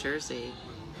back to Jersey.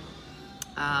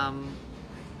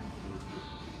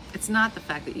 It's not the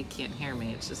fact that you can't hear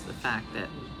me, it's just the fact that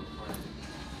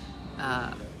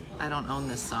I don't own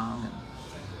this song.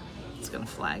 it's gonna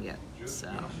flag it. So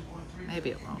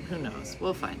maybe it won't. Who knows?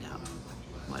 We'll find out.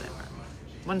 Whatever.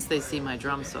 Once they see my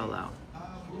drum solo.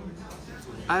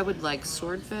 I would like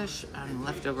swordfish and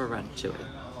leftover ratatouille.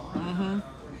 And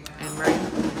I'm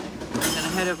gonna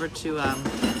head over to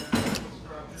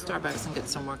Starbucks and get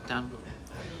some work done.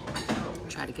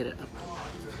 Try to get it up.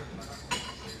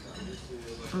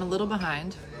 I'm a little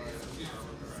behind,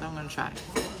 so I'm gonna try.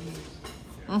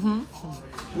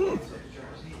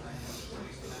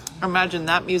 Imagine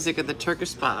that music at the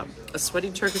Turkish spot. A sweaty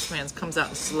Turkish man comes out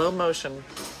in slow motion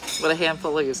with a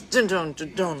handful of leaves. Dun dun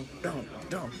dun dun dun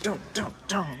dun dun dun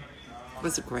dun.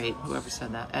 Was it great? Whoever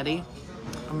said that, Eddie.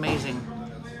 Amazing.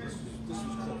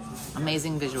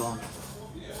 Amazing visual.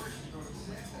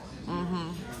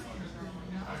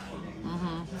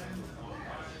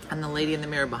 And the lady in the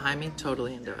mirror behind me,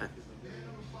 totally into it.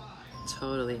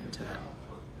 Totally into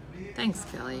it. Thanks,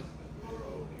 Kelly.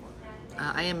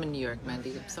 I am in New York,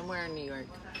 Mandy. I'm somewhere in New York.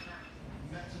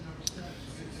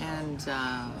 And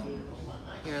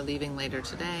we are leaving later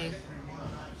today.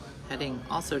 Heading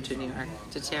also to New York,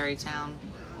 to Tarrytown.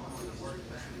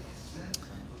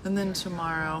 And then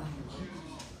tomorrow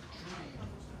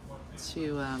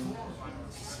to,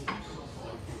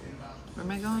 where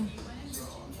am I going?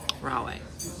 Rahway.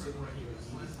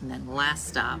 And then last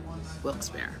stop,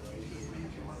 Wilkes-Barre.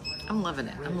 I'm loving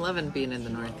it. I'm loving being in the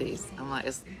Northeast. I'm like,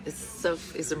 it's so,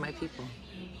 these are my people.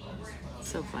 It's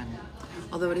so fun.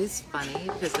 Although it is funny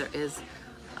because there is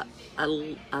a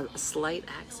slight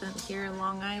accent here in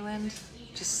Long Island,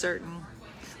 just certain.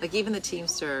 Like even the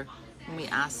Teamster, when we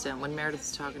asked him, when Meredith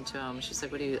was talking to him, she's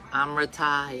like, what do you, I'm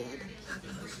retired.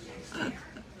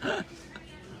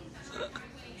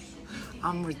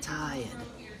 I'm retired.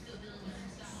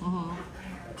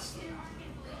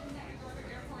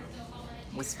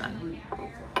 It was fun.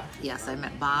 Yes, I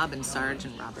met Bob and Sarge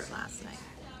and Robert last night.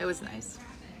 It was nice.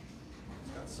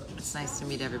 It's nice to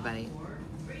meet everybody.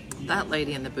 That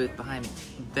lady in the booth behind me,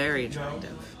 very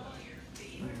attractive.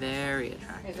 Very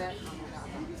attractive.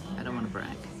 I don't want to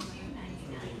brag.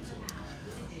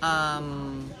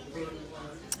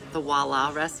 The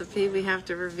voila recipe we have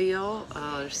to reveal.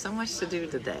 Oh, there's so much to do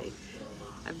today.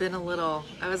 I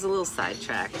was a little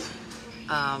sidetracked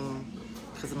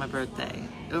because of my birthday.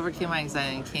 Overcame my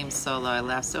anxiety and came solo. I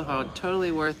laughed so hard.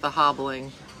 Totally worth the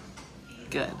hobbling.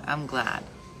 Good. I'm glad.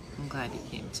 I'm glad you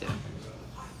came too.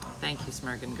 Thank you,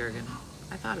 Smirgan Gergen.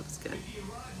 I thought it was good.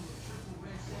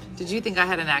 Did you think I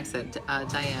had an accent?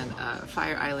 Diane,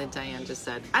 Fire Island Diane just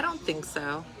said, I don't think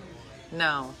so.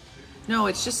 No,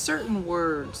 it's just certain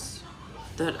words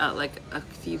that like a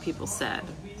few people said.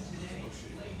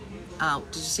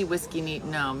 Did you see Whiskey Neat?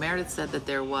 No, Meredith said that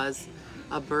there was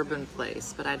a bourbon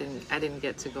place, but I didn't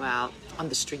get to go out on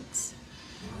the streets.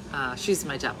 She's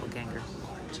my doppelganger.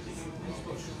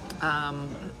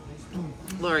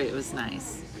 Lori, it was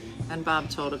nice. And Bob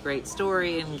told a great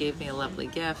story and gave me a lovely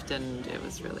gift, and it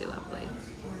was really lovely.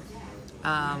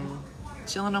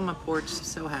 Chilling on my porch,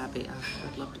 so happy.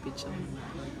 I'd love to be chilling.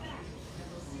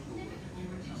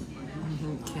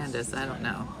 Candace, I don't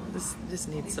know. This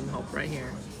needs some help right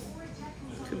here.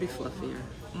 Could be fluffier.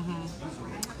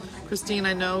 Christine,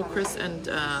 I know Chris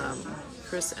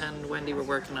and Wendy were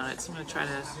working on it, so I'm going to try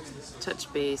to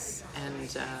touch base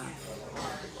and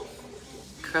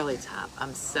curly top.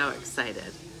 I'm so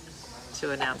excited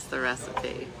to announce the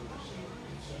recipe.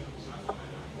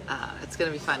 It's going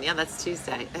to be fun. Yeah, that's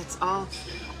Tuesday. It's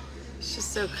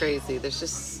just so crazy. There's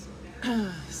just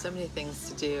so many things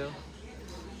to do.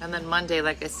 And then Monday,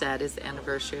 like I said, is the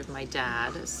anniversary of my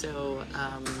dad. So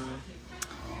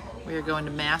we are going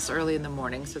to Mass early in the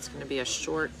morning. So it's going to be a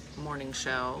short morning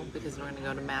show because we're going to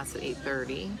go to Mass at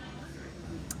 8:30.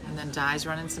 And then Di's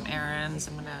running some errands.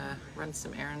 I'm going to run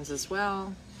some errands as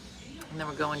well. And then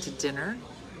we're going to dinner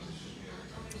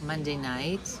Monday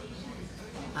night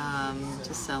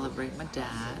to celebrate my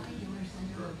dad.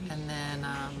 And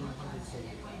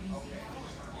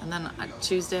then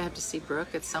Tuesday I have to see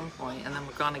Brooke at some point, and then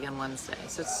we're gone again Wednesday.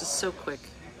 So it's just so quick.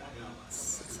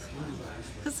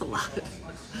 It's a lot.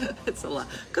 It's a lot.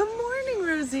 Good morning,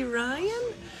 Rosie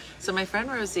Ryan. So my friend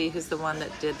Rosie, who's the one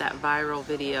that did that viral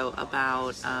video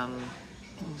about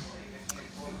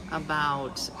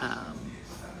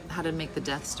how to make the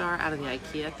Death Star out of the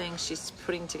IKEA thing, she's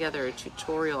putting together a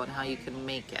tutorial on how you can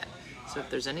make it. So if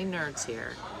there's any nerds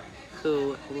here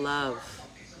who love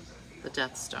the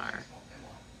Death Star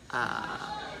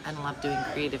and love doing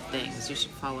creative things, you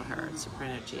should follow her at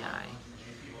Soprano GI.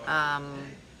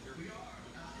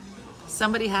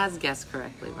 Somebody has guessed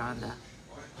correctly, Rhonda.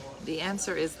 The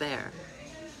answer is there.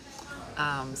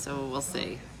 So we'll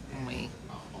see. When we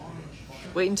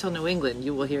wait until New England,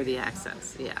 you will hear the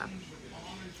accents. Yeah,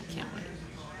 I can't wait.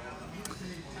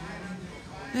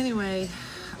 Anyway,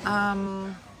 all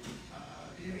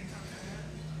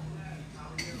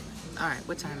right,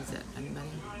 what time is it? Anybody?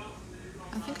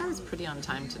 I think I was pretty on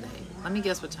time today. Let me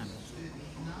guess what time it is.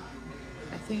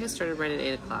 I think I started right at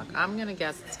 8 o'clock. I'm gonna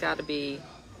guess it's gotta be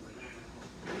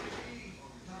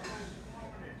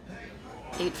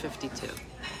 8:52.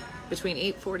 Between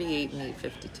 8:48 and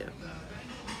 8:52.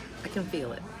 I can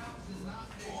feel it.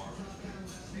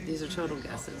 These are total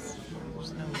guesses.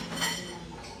 There's no...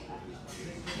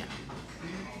 Yeah.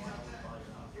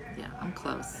 Yeah, I'm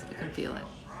close. I can feel it.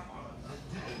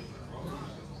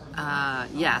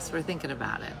 Yes, we're thinking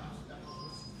about it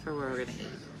for where we're gonna eat.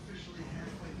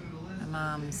 My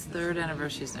mom's 3rd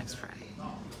anniversary is next Friday.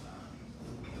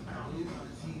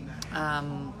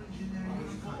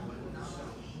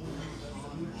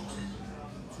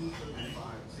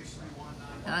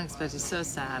 Unexpected, so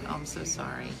sad. Oh, I'm so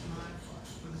sorry.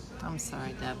 I'm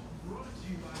sorry, Deb.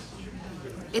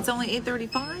 It's only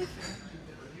 8:35?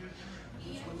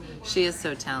 She is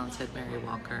so talented, Mary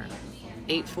Walker.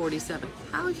 8:47.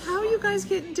 How are you guys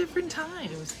getting different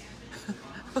times?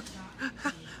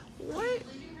 What?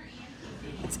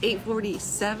 It's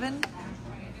 8:47?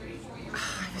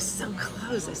 I was so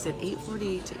close. I said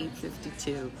 8:48 to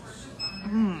 8:52.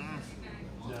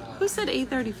 Who said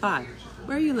 8:35?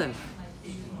 Where you live?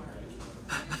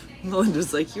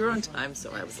 Melinda's like, you're on time,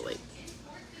 so I was late.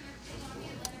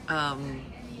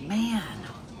 Man.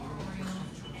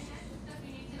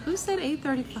 Who said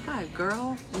 8:35,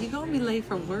 girl? You gonna be late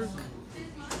for work?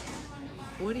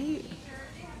 What are you...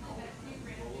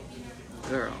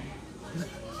 Girl.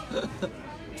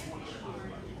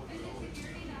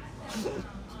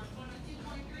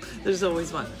 There's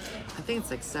always one. I think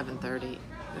it's like 7:30.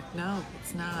 No,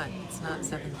 it's not. It's not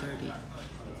 7:30.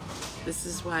 This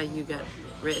is why you get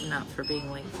written up for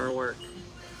being late for work.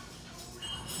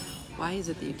 Why is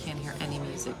it that you can't hear any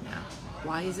music now?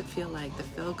 Why does it feel like the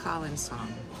Phil Collins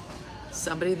song?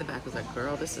 Somebody in the back was like,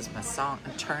 girl, this is my song,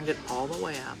 and turned it all the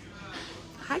way up.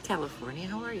 Hi, California,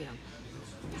 how are you?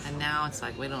 And now it's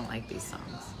like, we don't like these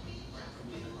songs.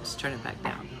 Just turn it back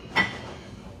down.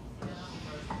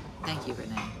 Thank you,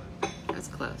 Renee. That's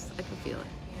close. I can feel it.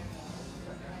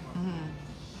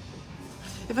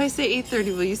 If I say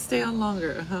 8:30, will you stay on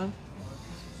longer? Huh?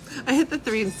 I hit the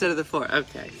 3 instead of the 4.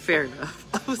 Okay, fair enough.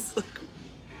 I was like,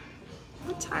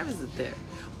 what time is it there?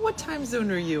 What time zone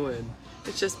are you in?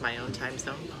 It's just my own time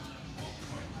zone.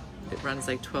 It runs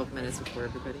like 12 minutes before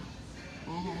everybody.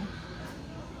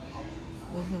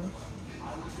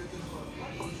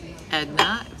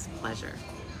 Edna, it was a pleasure.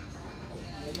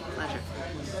 Pleasure.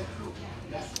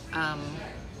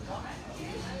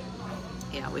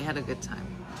 Yeah, we had a good time.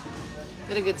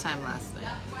 We had a good time last night.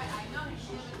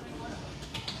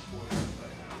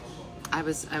 I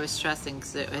was stressing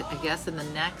because I guess in the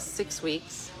next 6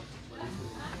 weeks,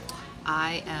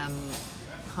 I am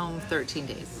home 13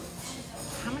 days.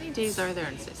 How many days are there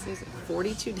in 6 days?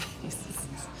 42 days.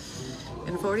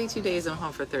 In 42 days, I'm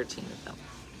home for 13 of them.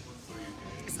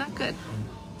 It's not good.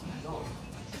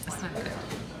 It's not good.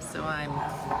 So I'm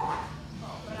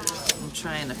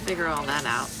trying to figure all that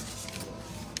out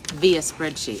via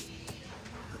spreadsheet.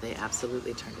 They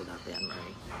absolutely turned it up, Anne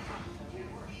Marie.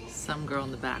 Some girl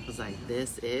in the back was like,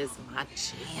 this is my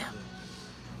jam.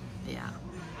 Yeah.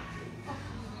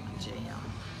 My jam.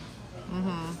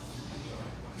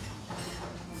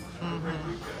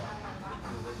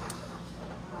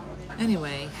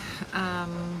 Anyway,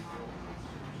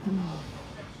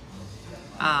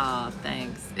 oh,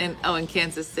 thanks. And in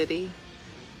Kansas City.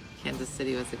 Kansas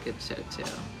City was a good show too.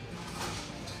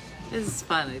 This is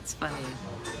fun. It's funny.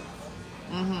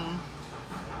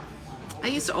 I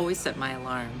used to always set my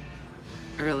alarm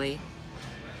early.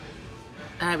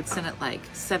 And I would set it like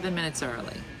 7 minutes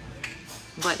early.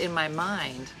 But in my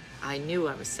mind, I knew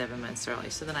I was 7 minutes early.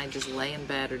 So then I'd just lay in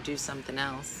bed or do something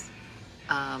else.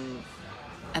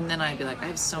 And then I'd be like, I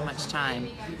have so much time.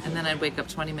 And then I'd wake up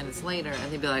 20 minutes later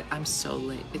and they'd be like, I'm so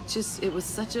late. It was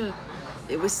such a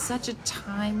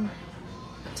time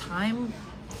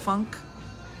funk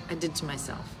I did to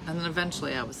myself. And then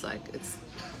eventually I was like,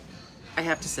 I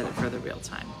have to set it for the real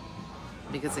time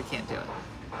because I can't do it.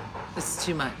 It's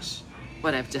too much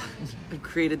what I've done. I've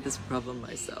created this problem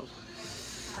myself.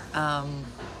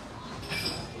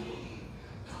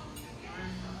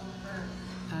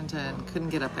 And couldn't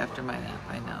get up after my nap,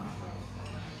 I know.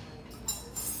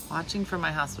 Watching from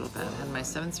my hospital bed. Had my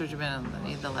 7th surgery been on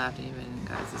the lab even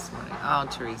guys this morning. Oh,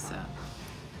 Teresa.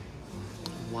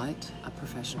 What? A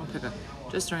professional pickup.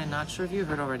 Just starting, not sure if you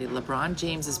heard already. LeBron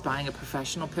James is buying a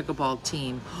professional pickleball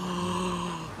team.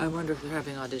 I wonder if they're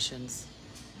having auditions.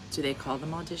 Do they call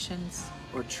them auditions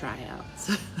or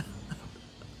tryouts?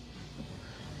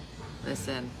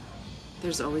 Listen,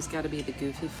 there's always got to be the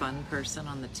goofy, fun person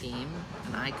on the team,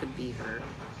 and I could be her.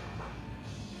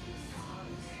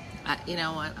 You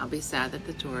know what? I'll be sad that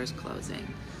the tour is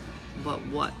closing. But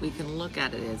what we can look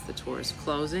at it is the tour is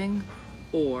closing,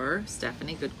 or,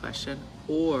 Stephanie, good question,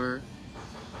 or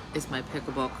is my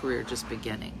pickleball career just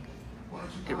beginning?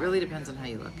 It really depends on how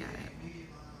you look at it.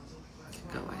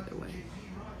 Could go either way.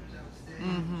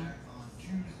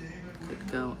 Could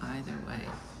go either way.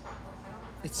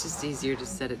 It's just easier to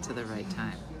set it to the right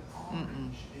time.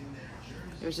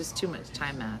 There's just too much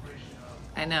time math.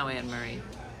 I know, Anne Marie.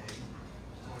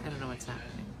 I don't know what's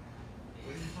happening.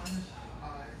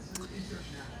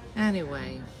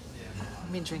 Anyway,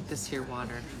 let me drink this here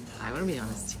water. I want to be on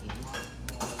his team.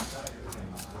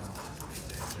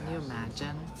 Can you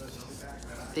imagine?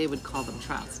 They would call them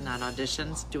trials, not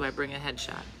auditions. Do I bring a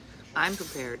headshot? I'm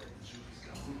prepared.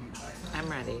 I'm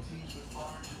ready.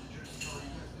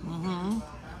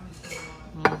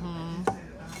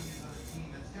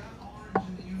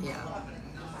 Yeah.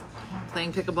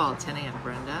 Playing pickleball at 10 a.m.,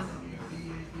 Brenda.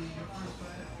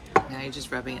 Now you're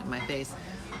just rubbing it in my face.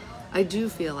 I do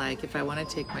feel like if I want to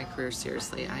take my career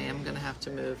seriously, I am going to have to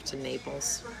move to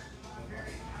Naples.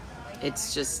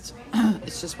 It's just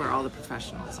where all the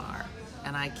professionals are,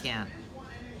 and I can't.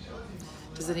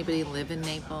 Does anybody live in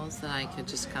Naples that I could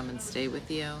just come and stay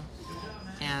with you,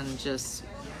 and just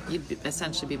you'd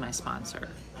essentially be my sponsor,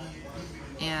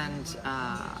 and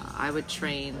I would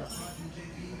train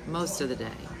most of the day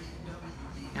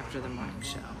after the morning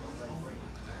show.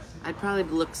 I'd probably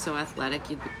look so athletic,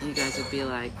 you guys would be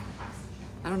like,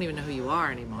 I don't even know who you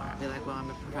are anymore. I'd be like, well,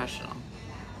 I'm a professional.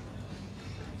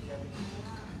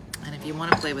 And if you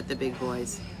want to play with the big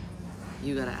boys,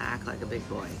 you gotta act like a big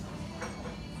boy.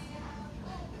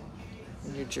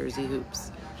 And your jersey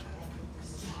hoops.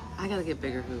 I gotta get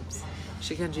bigger hoops.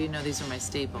 Shikenja, you know these are my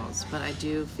staples, but I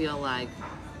do feel like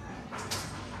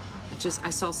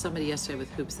I saw somebody yesterday with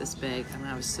hoops this big, and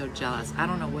I was so jealous. I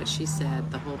don't know what she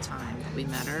said the whole time that we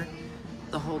met her.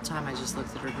 The whole time I just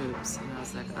looked at her hoops, and I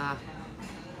was like, ah.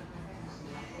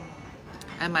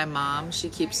 And my mom, she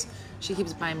keeps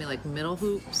buying me like middle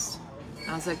hoops.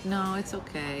 I was like, no, it's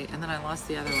okay. And then I lost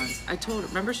the other ones. I told her,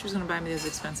 remember she was gonna buy me those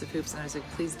expensive hoops, and I was like,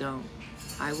 please don't.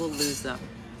 I will lose them.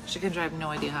 Shikenja, I have no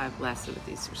idea how I've lasted with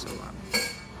these for so long.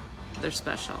 They're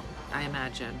special, I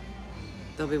imagine.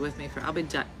 They'll be with me I'll be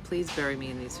done. Please bury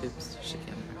me in these hoops,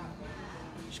 Shikenja.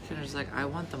 Shikenja's like, I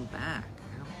want them back.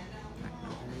 I'm not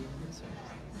gonna bury you in these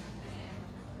hoops.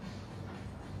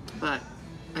 But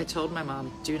I told my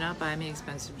mom, do not buy me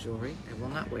expensive jewelry. I will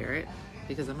not wear it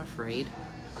because I'm afraid.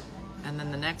 And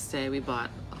then the next day we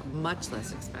bought much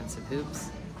less expensive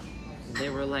hoops. They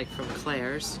were like from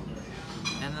Claire's.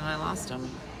 And then I lost them.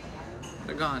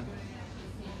 They're gone.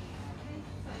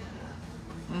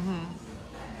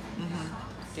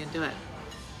 Can't do it.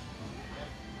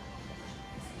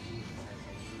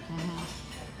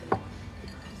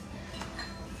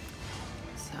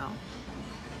 So.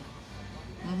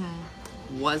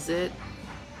 Was it?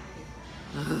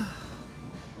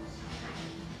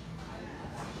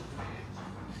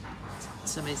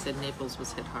 Somebody said Naples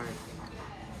was hit hard.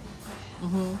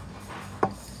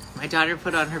 My daughter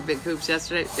put on her big hoops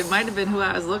yesterday. It might have been who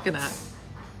I was looking at.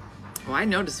 Oh, I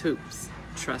noticed hoops.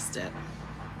 Trust it.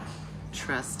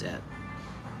 Trust it.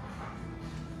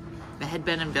 The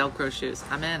headband and Velcro shoes.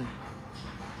 I'm in.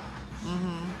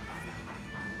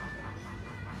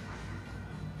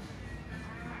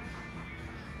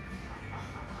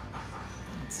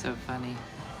 It's so funny.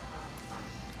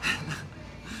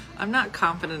 I'm not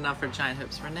confident enough for giant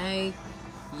hoops. Renee,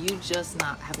 you just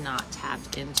have not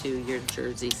tapped into your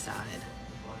jersey side.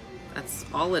 That's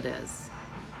all it is.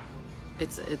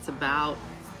 It's about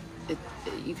it.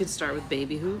 You can start with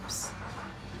baby hoops,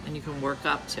 and you can work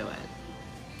up to it.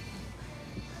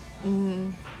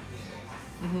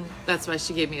 That's why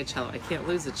she gave me a cello. I can't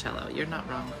lose a cello. You're not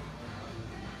wrong.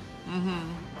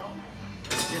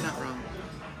 You're not wrong.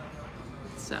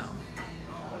 So.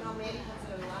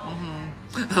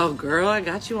 Oh, girl, I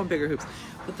got you on bigger hoops.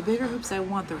 But the bigger hoops I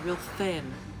want, they're real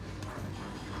thin.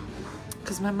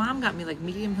 Because my mom got me like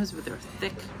medium hoops, but they're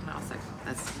thick. And I was like,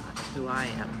 that's not who I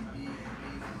am.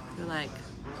 You're like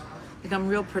I'm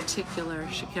real particular.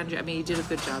 Shikenja, I mean, you did a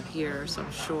good job here, so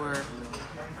I'm sure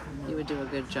you would do a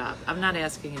good job. I'm not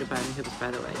asking you to buy me hoops,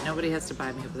 by the way. Nobody has to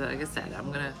buy me hoops. Like I said,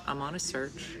 I'm on a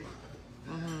search.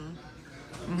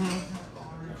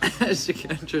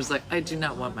 Shikenja's like, I do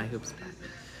not want my hoops back.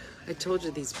 I told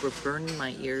you these were burning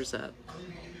my ears up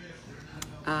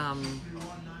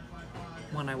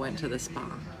when I went to the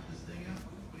spa.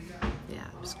 Yeah,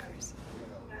 it was crazy.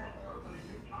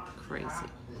 Crazy.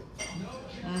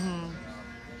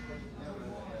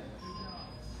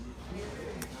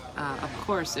 Of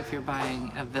course, if you're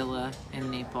buying a villa in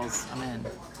Naples, I'm in.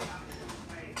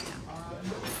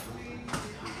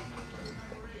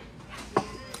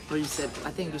 Well, you said,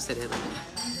 I think you said Italy.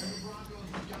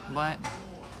 What?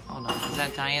 Hold on, is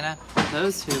that Diana?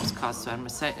 Those hoops cost so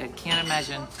much. I can't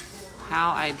imagine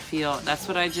how I'd feel. That's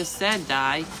what I just said,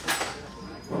 Di.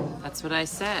 That's what I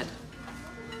said.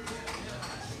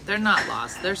 They're not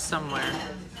lost. They're somewhere.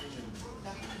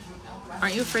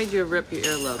 Aren't you afraid you'll rip your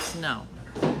earlobes? No.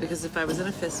 Because if I was in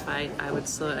a fist fight,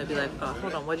 I'd be like, oh,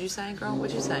 hold on, what'd you say, girl?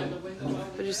 What'd you say?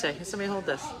 What'd you say? Can somebody hold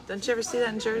this? Didn't you ever see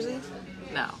that in Jersey?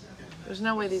 No. There's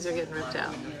no way these are getting ripped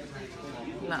out.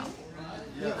 No.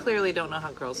 You clearly don't know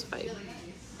how girls fight.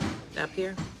 Up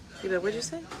here? You go, what'd you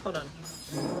say? Hold on.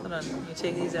 Hold on. You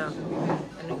take these out.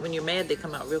 And when you're mad, they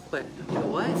come out real quick. You go,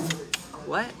 what?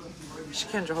 What?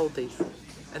 Shikendra, hold these.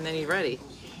 And then you're ready.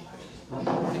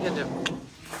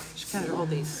 Shikendra, hold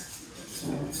these.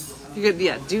 You could,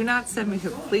 yeah, do not send me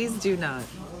hoops. Please do not.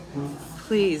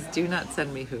 Please do not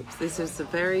send me hoops. This is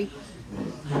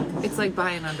it's like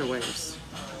buying underwears.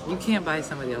 You can't buy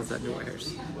somebody else's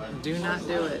underwears. Do not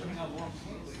do it.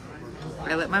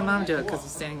 I let my mom do it because I'm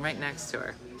standing right next to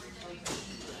her.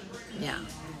 Yeah.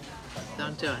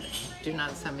 Don't do it. Do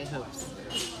not send me hoops.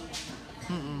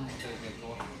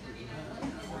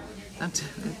 Don't do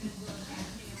it.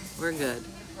 We're good.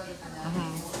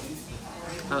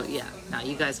 Oh yeah. Now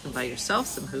you guys can buy yourself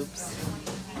some hoops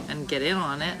and get in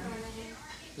on it.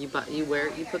 You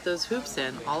put those hoops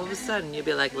in. All of a sudden you'll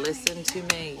be like, listen to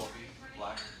me.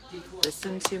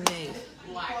 Listen to me.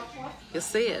 You'll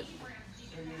see it.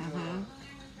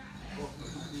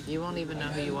 You won't even know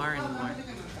who you are anymore.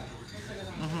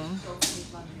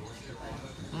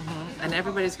 And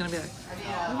everybody's gonna be like,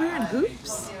 you're wearing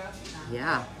hoops?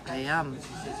 Yeah, I am.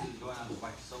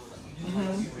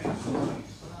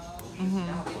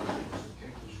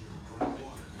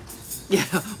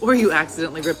 Yeah, or you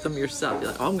accidentally rip them yourself.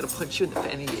 You're like, oh, I'm gonna punch you in the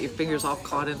face, and you get your fingers all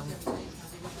caught in them.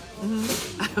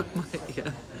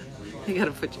 Yeah, you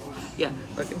gotta put your, yeah,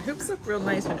 looking hoops look real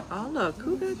nice. When, oh look,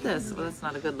 who got this? Well, that's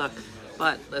not a good look.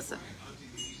 But listen,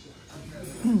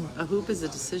 a hoop is a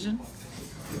decision.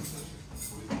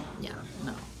 Yeah,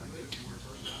 no.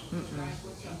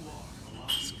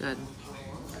 It's good.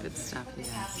 Good stuff, you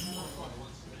guys.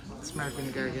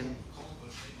 Smirkin' Gurgin.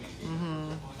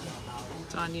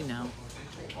 It's on you now.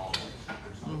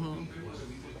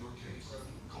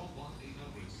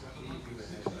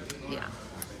 Yeah.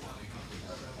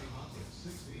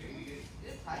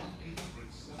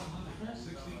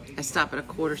 I stop at a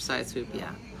quarter size hoop,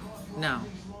 yeah. No,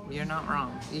 you're not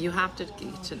wrong. You have to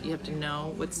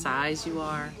know what size you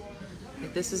are.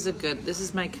 Like, this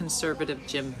is my conservative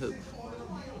gym hoop.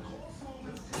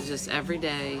 It's just every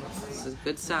day. This is a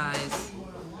good size.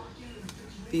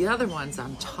 The other ones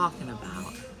I'm talking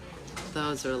about,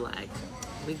 those are like,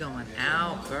 we going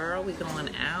out, girl, we going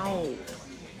out.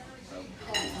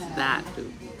 That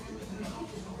hoop.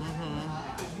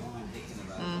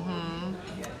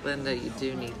 Linda, you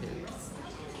do need hoops.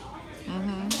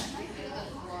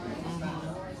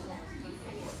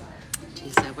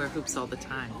 Geez, I wear hoops all the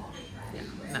time. Yeah,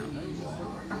 no.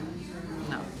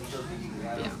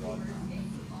 Yeah.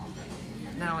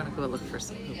 Now I want to go look for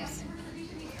some hoops.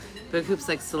 Big hoops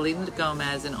like Selena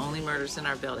Gomez and Only Murders in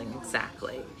Our Building.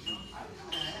 Exactly.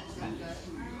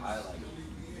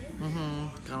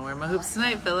 Gonna wear my hoops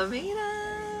tonight, Philomena.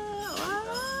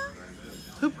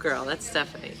 Hoop girl, that's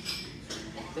Stephanie.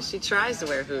 She tries to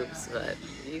wear hoops, but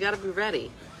you gotta be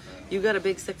ready. You got a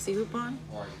big sexy hoop on?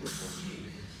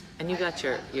 And you got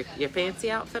your fancy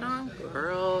outfit on?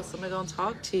 Girl, somebody gonna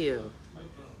talk to you.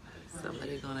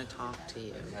 Somebody gonna talk to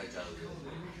you.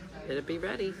 Better be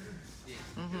ready.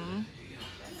 Can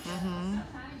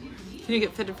you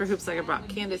get fitted for hoops like I brought?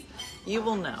 Candace, you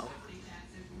will know.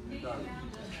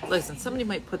 Listen, somebody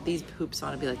might put these hoops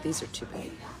on and be like, these are too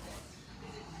big.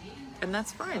 And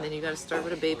that's fine. Then you got to start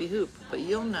with a baby hoop. But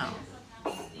you'll know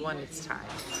when it's time.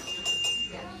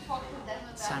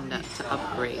 It's time to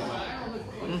upgrade.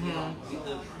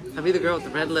 I'll be the girl with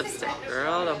the red lipstick.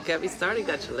 Girl, don't get me started. You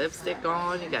got your lipstick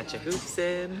on. You got your hoops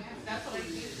in.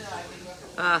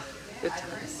 Good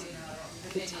times.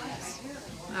 Good times.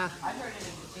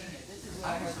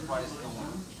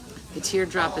 The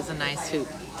teardrop is a nice hoop.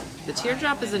 The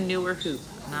teardrop is a newer hoop,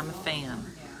 and I'm a fan.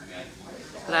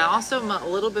 But I also am a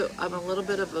little bit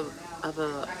of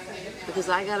a because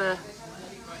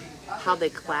how they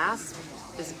clasp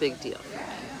is a big deal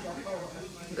for me.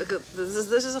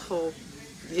 This is a whole,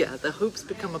 yeah, the hoops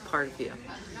become a part of you.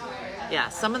 Yeah,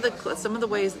 some of the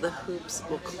ways the hoops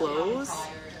will close,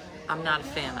 I'm not a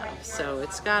fan of. So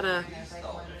it's gotta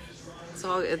It's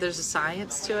all, there's a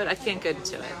science to it. I can't get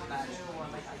into it.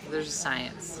 There's a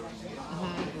science.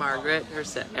 Margaret, her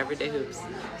set, everyday hoops.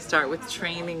 Start with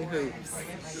training hoops.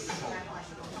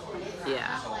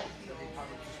 Yeah.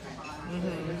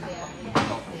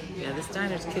 Yeah, this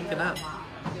diner's kicking up.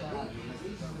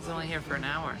 It's only here for an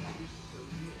hour.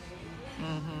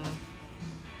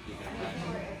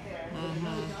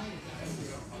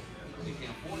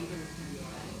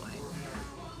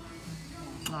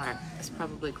 All right, it's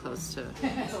probably close to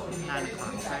 9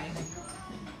 o'clock, right?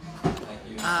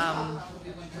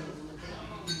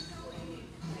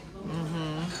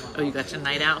 Oh, you got your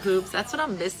night out hoops? That's what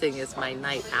I'm missing is my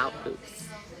night out hoops.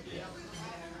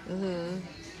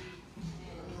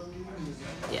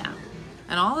 Yeah.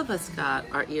 And all of us got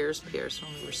our ears pierced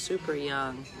when we were super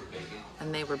young,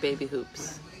 and they were baby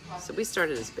hoops. So we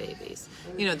started as babies.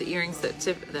 You know, the earrings that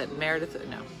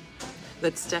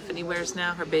that Stephanie wears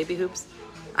now, her baby hoops,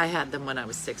 I had them when I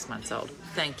was 6 months old.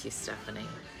 Thank you, Stephanie.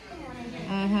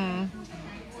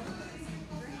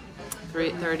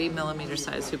 30 millimeter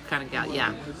size hoop kind of gal.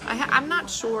 Yeah, I'm not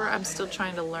sure. I'm still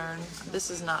trying to learn. This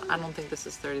is not, I don't think this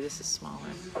is 30. This is smaller.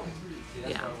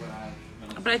 Yeah.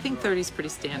 But I think 30 is pretty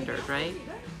standard, right?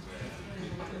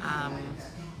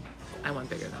 I went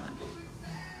bigger than that.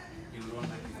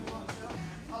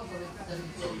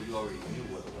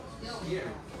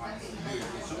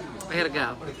 I gotta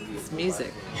go. It's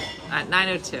music.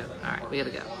 9:02. All right, we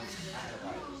gotta go.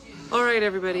 All right,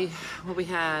 everybody. Well, we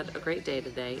had a great day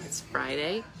today. It's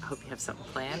Friday. I hope you have something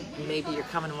planned. Maybe you're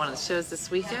coming to one of the shows this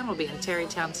weekend. We'll be in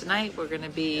Tarrytown tonight. We're going to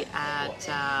be at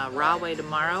Rahway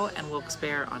tomorrow and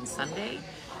Wilkes-Barre on Sunday.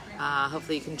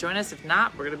 Hopefully you can join us. If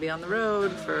not, we're going to be on the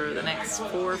road for the next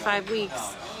 4 or 5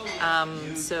 weeks.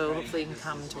 So hopefully you can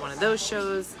come to one of those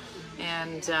shows.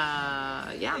 And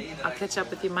yeah, I'll catch up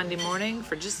with you Monday morning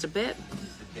for just a bit.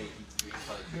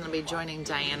 I'm going to be joining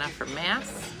Diana for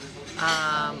Mass.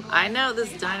 I know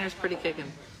this diner's pretty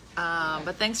kicking.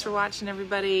 But thanks for watching,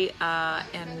 everybody.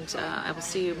 And I will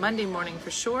see you Monday morning for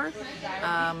sure.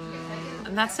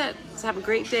 And that's it. So have a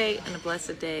great day and a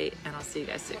blessed day. And I'll see you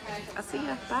guys soon. I'll see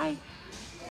you. Bye.